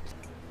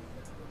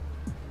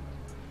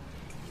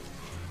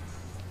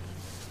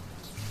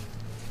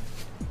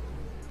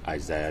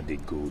 Isaiah the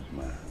good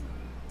man.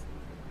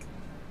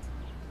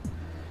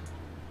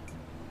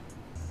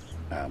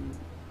 I'm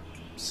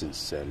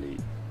sincerely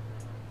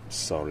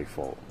sorry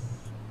for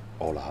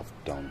all I have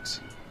done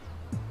to you.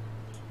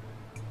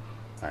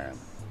 I am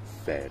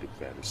very,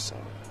 very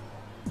sorry.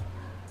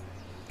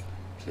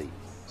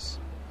 Please,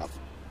 I've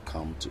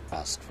come to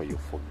ask for your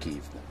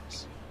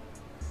forgiveness.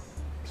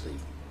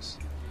 Please.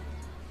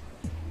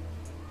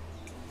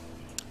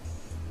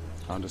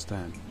 I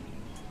understand.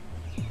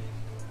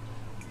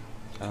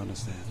 I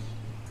understand.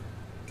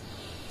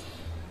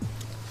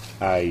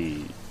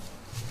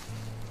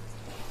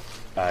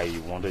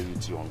 I wanted you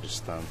to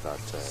understand that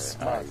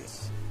Smart.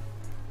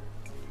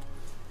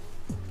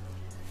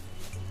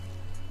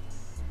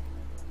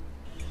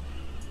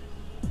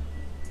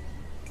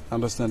 I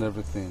understand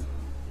everything.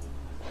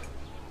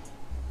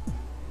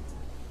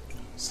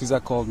 Caesar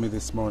called me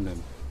this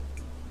morning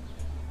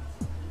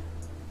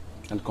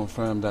and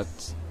confirmed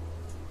that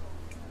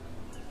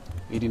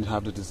he didn't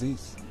have the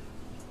disease.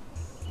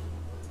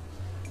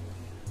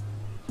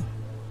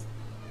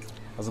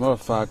 As a matter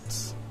of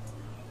fact,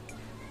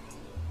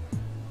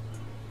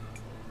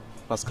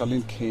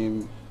 Paschaline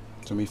came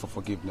to me for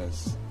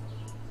forgiveness,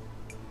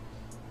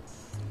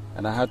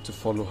 and I had to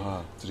follow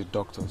her to the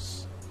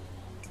doctors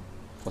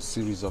for a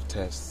series of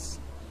tests.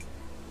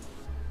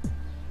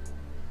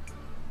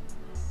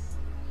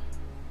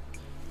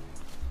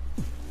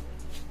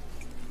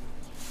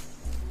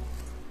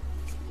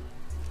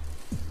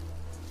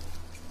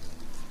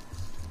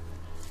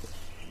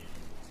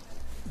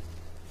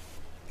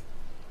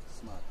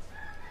 Smart.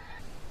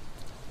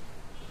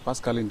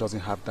 Paschaline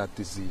doesn't have that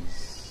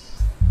disease.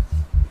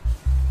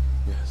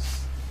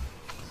 Yes.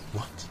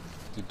 What?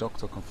 The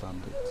doctor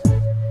confirmed it.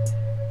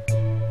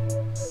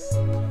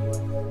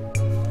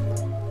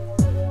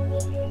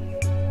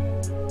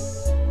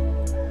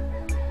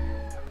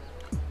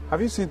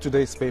 Have you seen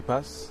today's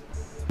papers?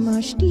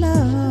 Much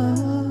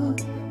love.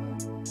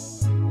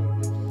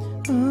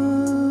 Oh.